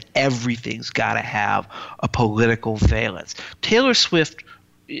life, that everything's got to have a political valence. Taylor Swift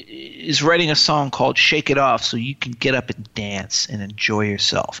is writing a song called Shake It Off so you can get up and dance and enjoy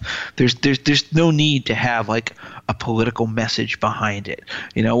yourself. There's no need to have like a political message behind it.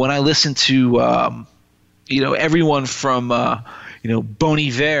 When I listen to everyone from Bon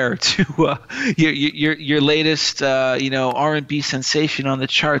Iver to your latest R&B sensation on the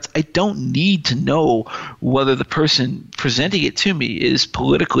charts. I don't need to know whether the person presenting it to me is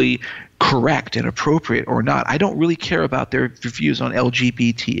politically correct and appropriate or not. I don't really care about their views on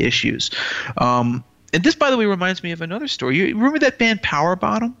LGBT issues. And this, by the way, reminds me of another story. You remember that band Power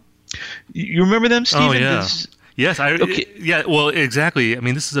Bottom? You remember them, Stephen? Oh, yeah. Yes, yeah, well, exactly. I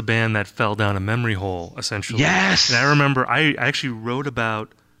mean, this is a band that fell down a memory hole, essentially. Yes. And I remember I actually wrote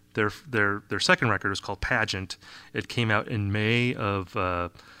about their second record. It was called Pageant. It came out in May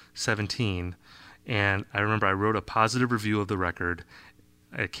of 17, and I remember I wrote a positive review of the record.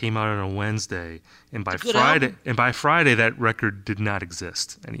 It came out on a Wednesday, and by Friday that record did not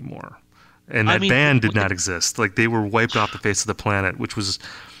exist anymore. And that band did not exist. Like, they were wiped off the face of the planet, which was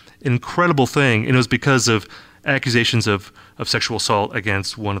an incredible thing. And it was because of accusations of sexual assault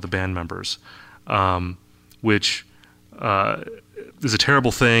against one of the band members, which is a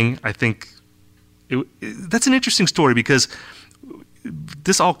terrible thing. I think that's an interesting story because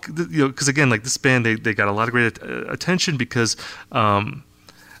this all, because again, like this band, they got a lot of great attention because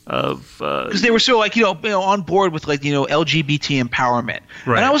because they were so on board with LGBT empowerment.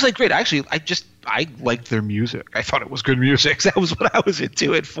 Right. And I was like, great. Actually, I liked their music. I thought it was good music. That was what I was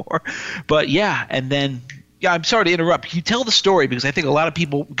into it for. But yeah, and then. Yeah, I'm sorry to interrupt. Can you tell the story? Because I think a lot of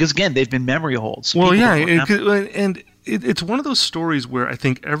people, because again, they've been memory holes. Well, yeah, and it's one of those stories where I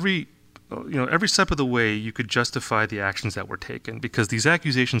think every step of the way you could justify the actions that were taken, because these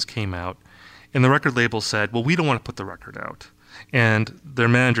accusations came out, and the record label said, well, we don't want to put the record out. And their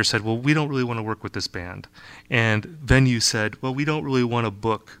manager said, well, we don't really want to work with this band. And venue said, well, we don't really want to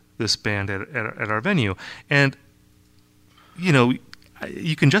book this band at our venue. And,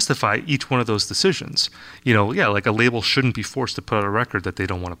 you can justify each one of those decisions. Like a label shouldn't be forced to put out a record that they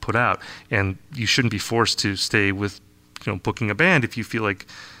don't want to put out, and you shouldn't be forced to stay with, booking a band if you feel like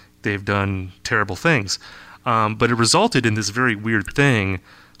they've done terrible things. But it resulted in this very weird thing,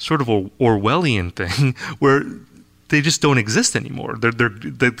 sort of a Orwellian thing, where they just don't exist anymore.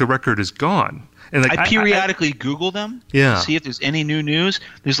 The record is gone. And I periodically Google them to see if there's any new news.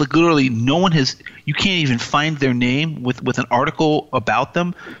 There's literally no one you can't even find their name with an article about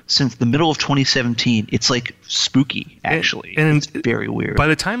them since the middle of 2017. It's spooky, actually. And it's very weird. By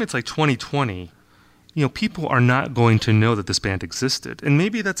the time it's 2020, people are not going to know that this band existed. And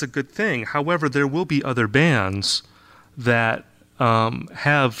maybe that's a good thing. However, there will be other bands that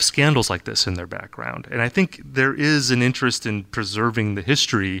have scandals like this in their background. And I think there is an interest in preserving the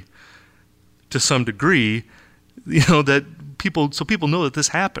history to some degree, that people know that this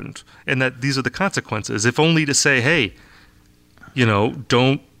happened and that these are the consequences. If only to say, hey,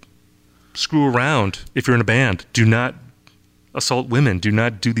 don't screw around if you're in a band. Do not assault women. Do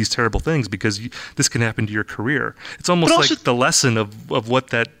not do these terrible things because this can happen to your career. It's almost like the lesson of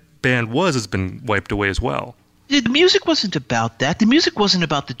what that band was has been wiped away as well. The music wasn't about that. The music wasn't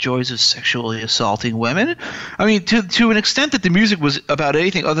about the joys of sexually assaulting women. I mean, to an extent that the music was about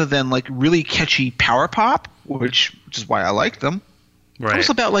anything other than really catchy power pop, which is why I liked them. Right. It was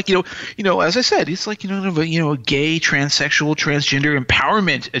about as I said, it's a gay, transsexual, transgender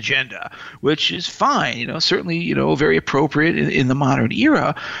empowerment agenda, which is fine. Certainly very appropriate in the modern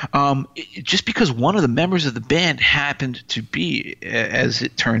era. Just because one of the members of the band happened to be, as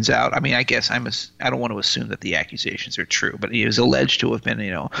it turns out, I mean, I guess I don't want to assume that the accusations are true, but he was alleged to have been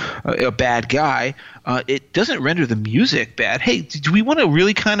a bad guy. It doesn't render the music bad. Hey, do we want to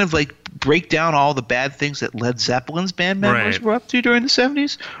really kind of break down all the bad things that Led Zeppelin's band members were up to during the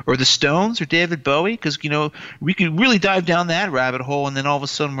 70s, or the Stones, or David Bowie? Because we could really dive down that rabbit hole, and then all of a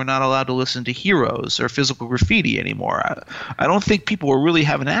sudden we're not allowed to listen to Heroes or Physical Graffiti anymore. I don't think people will really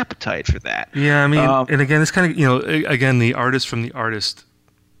have an appetite for that. Yeah, I mean, and again, it's kind of again the art from the artist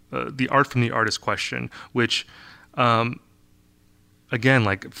question, which again,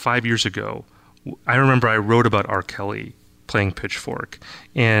 5 years ago, I remember I wrote about R. Kelly playing Pitchfork,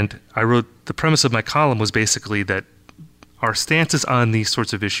 and I wrote the premise of my column was basically that our stances on these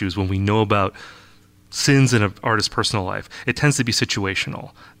sorts of issues, when we know about sins in an artist's personal life, it tends to be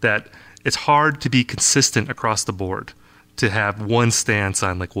situational, that it's hard to be consistent across the board, to have one stance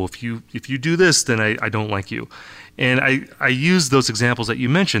on well, if you do this, then I don't like you. And I use those examples that you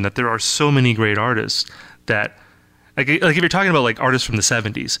mentioned, that there are so many great artists that if you're talking about artists from the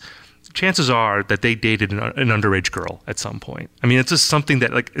 70s, chances are that they dated an underage girl at some point. I mean, it's just something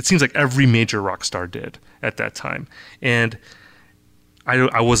that it seems like every major rock star did at that time. And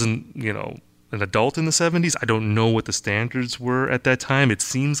I wasn't, an adult in the 70s. I don't know what the standards were at that time. It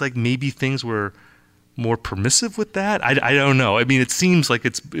seems like maybe things were more permissive with that. I don't know. I mean, it seems like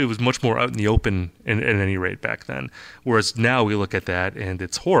it was much more out in the open at any rate back then, whereas now we look at that and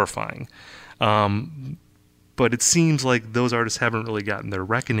it's horrifying. But it seems like those artists haven't really gotten their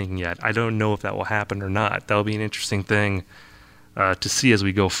reckoning yet. I don't know if that will happen or not. That'll be an interesting thing to see as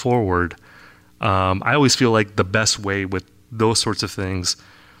we go forward. I always feel like the best way with those sorts of things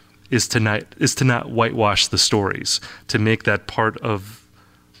is to not whitewash the stories, to make that part of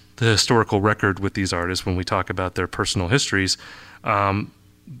the historical record with these artists when we talk about their personal histories.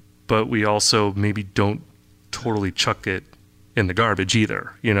 But we also maybe don't totally chuck it in the garbage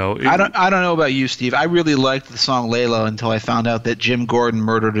either, you know. I don't know about you, Steve. I really liked the song Layla until I found out that Jim Gordon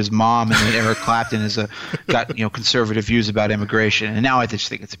murdered his mom, and that Eric Clapton got conservative views about immigration, and now I just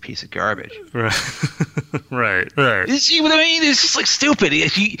think it's a piece of garbage. Right. right. You see what I mean? It's just like stupid.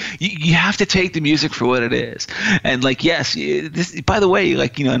 You have to take the music for what it is, and like yes, this. By the way,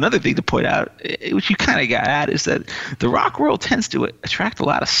 another thing to point out, which you kind of got at, is that the rock world tends to attract a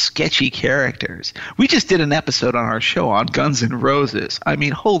lot of sketchy characters. We just did an episode on our show on Guns N' Roses. I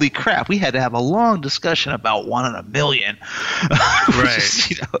mean, holy crap! We had to have a long discussion about 1 in a Million, right?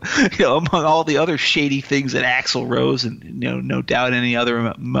 Is, among all the other shady things that Axl Rose and no doubt any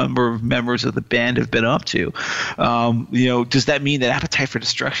other members of the band have been up to. Does that mean that Appetite for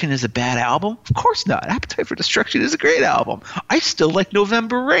Destruction is a bad album? Of course not. Appetite for Destruction is a great album. I still like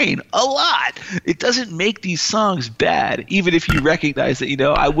November Rain a lot. It doesn't make these songs bad, even if you recognize that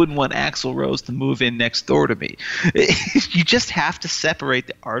I wouldn't want Axl Rose to move in next door to me. You just have to separate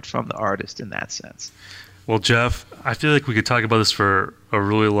the art from the artist in that sense. Well, Jeff, I feel like we could talk about this for a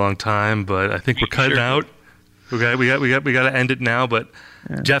really long time, but I think we're cutting out. We got to end it now. But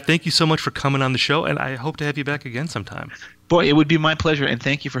yeah. Jeff, thank you so much for coming on the show, and I hope to have you back again sometime. Boy, it would be my pleasure, and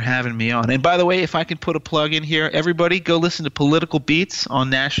thank you for having me on. And by the way, if I can put a plug in here, everybody go listen to Political Beats on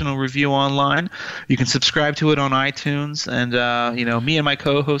National Review Online. You can subscribe to it on iTunes, and me and my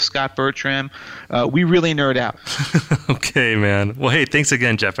co-host Scott Bertram, we really nerd out. Okay, man. Well, hey, thanks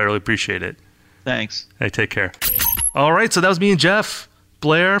again, Jeff. I really appreciate it. Thanks. Hey, take care. All right, so that was me and Jeff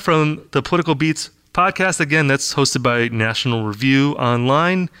Blehar from the Political Beats podcast. Again, that's hosted by National Review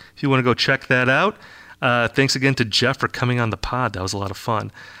Online. If you want to go check that out. Thanks again to Jeff for coming on the pod. That was a lot of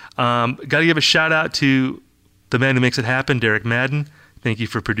fun. Got to give a shout out to the man who makes it happen, Derek Madden. Thank you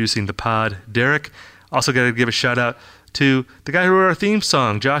for producing the pod, Derek. Also got to give a shout out to the guy who wrote our theme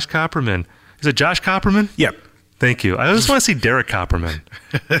song, Josh Copperman. Is it Josh Copperman? Yep. Thank you. I just want to see Derek Copperman.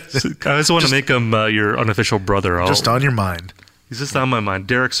 I just want to make him your unofficial brother. Just on your mind. He's just on my mind.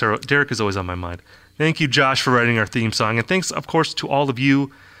 Derek is always on my mind. Thank you, Josh, for writing our theme song. And thanks, of course, to all of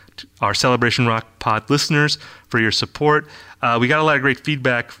you, our Celebration Rock Pod listeners, for your support. We got a lot of great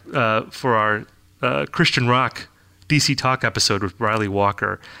feedback for our Christian Rock DC Talk episode with Riley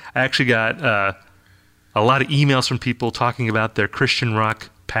Walker. I actually got a lot of emails from people talking about their Christian Rock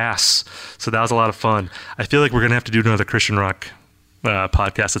pass. So that was a lot of fun. I feel like we're going to have to do another Christian Rock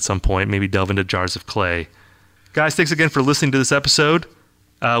podcast at some point, maybe delve into Jars of Clay. Guys, thanks again for listening to this episode.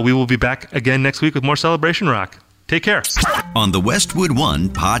 We will be back again next week with more Celebration Rock. Take care. On the Westwood One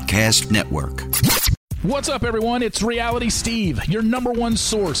Podcast Network. What's up, everyone? It's Reality Steve, your #1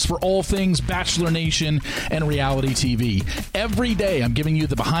 source for all things Bachelor Nation and reality TV. Every day, I'm giving you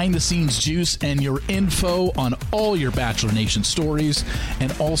the behind-the-scenes juice and your info on all your Bachelor Nation stories,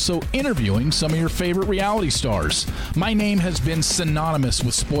 and also interviewing some of your favorite reality stars. My name has been synonymous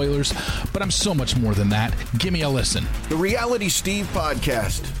with spoilers, but I'm so much more than that. Give me a listen. The Reality Steve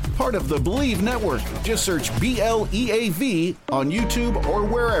Podcast, part of the Believe Network. Just search BLEAV on YouTube or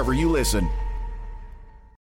wherever you listen.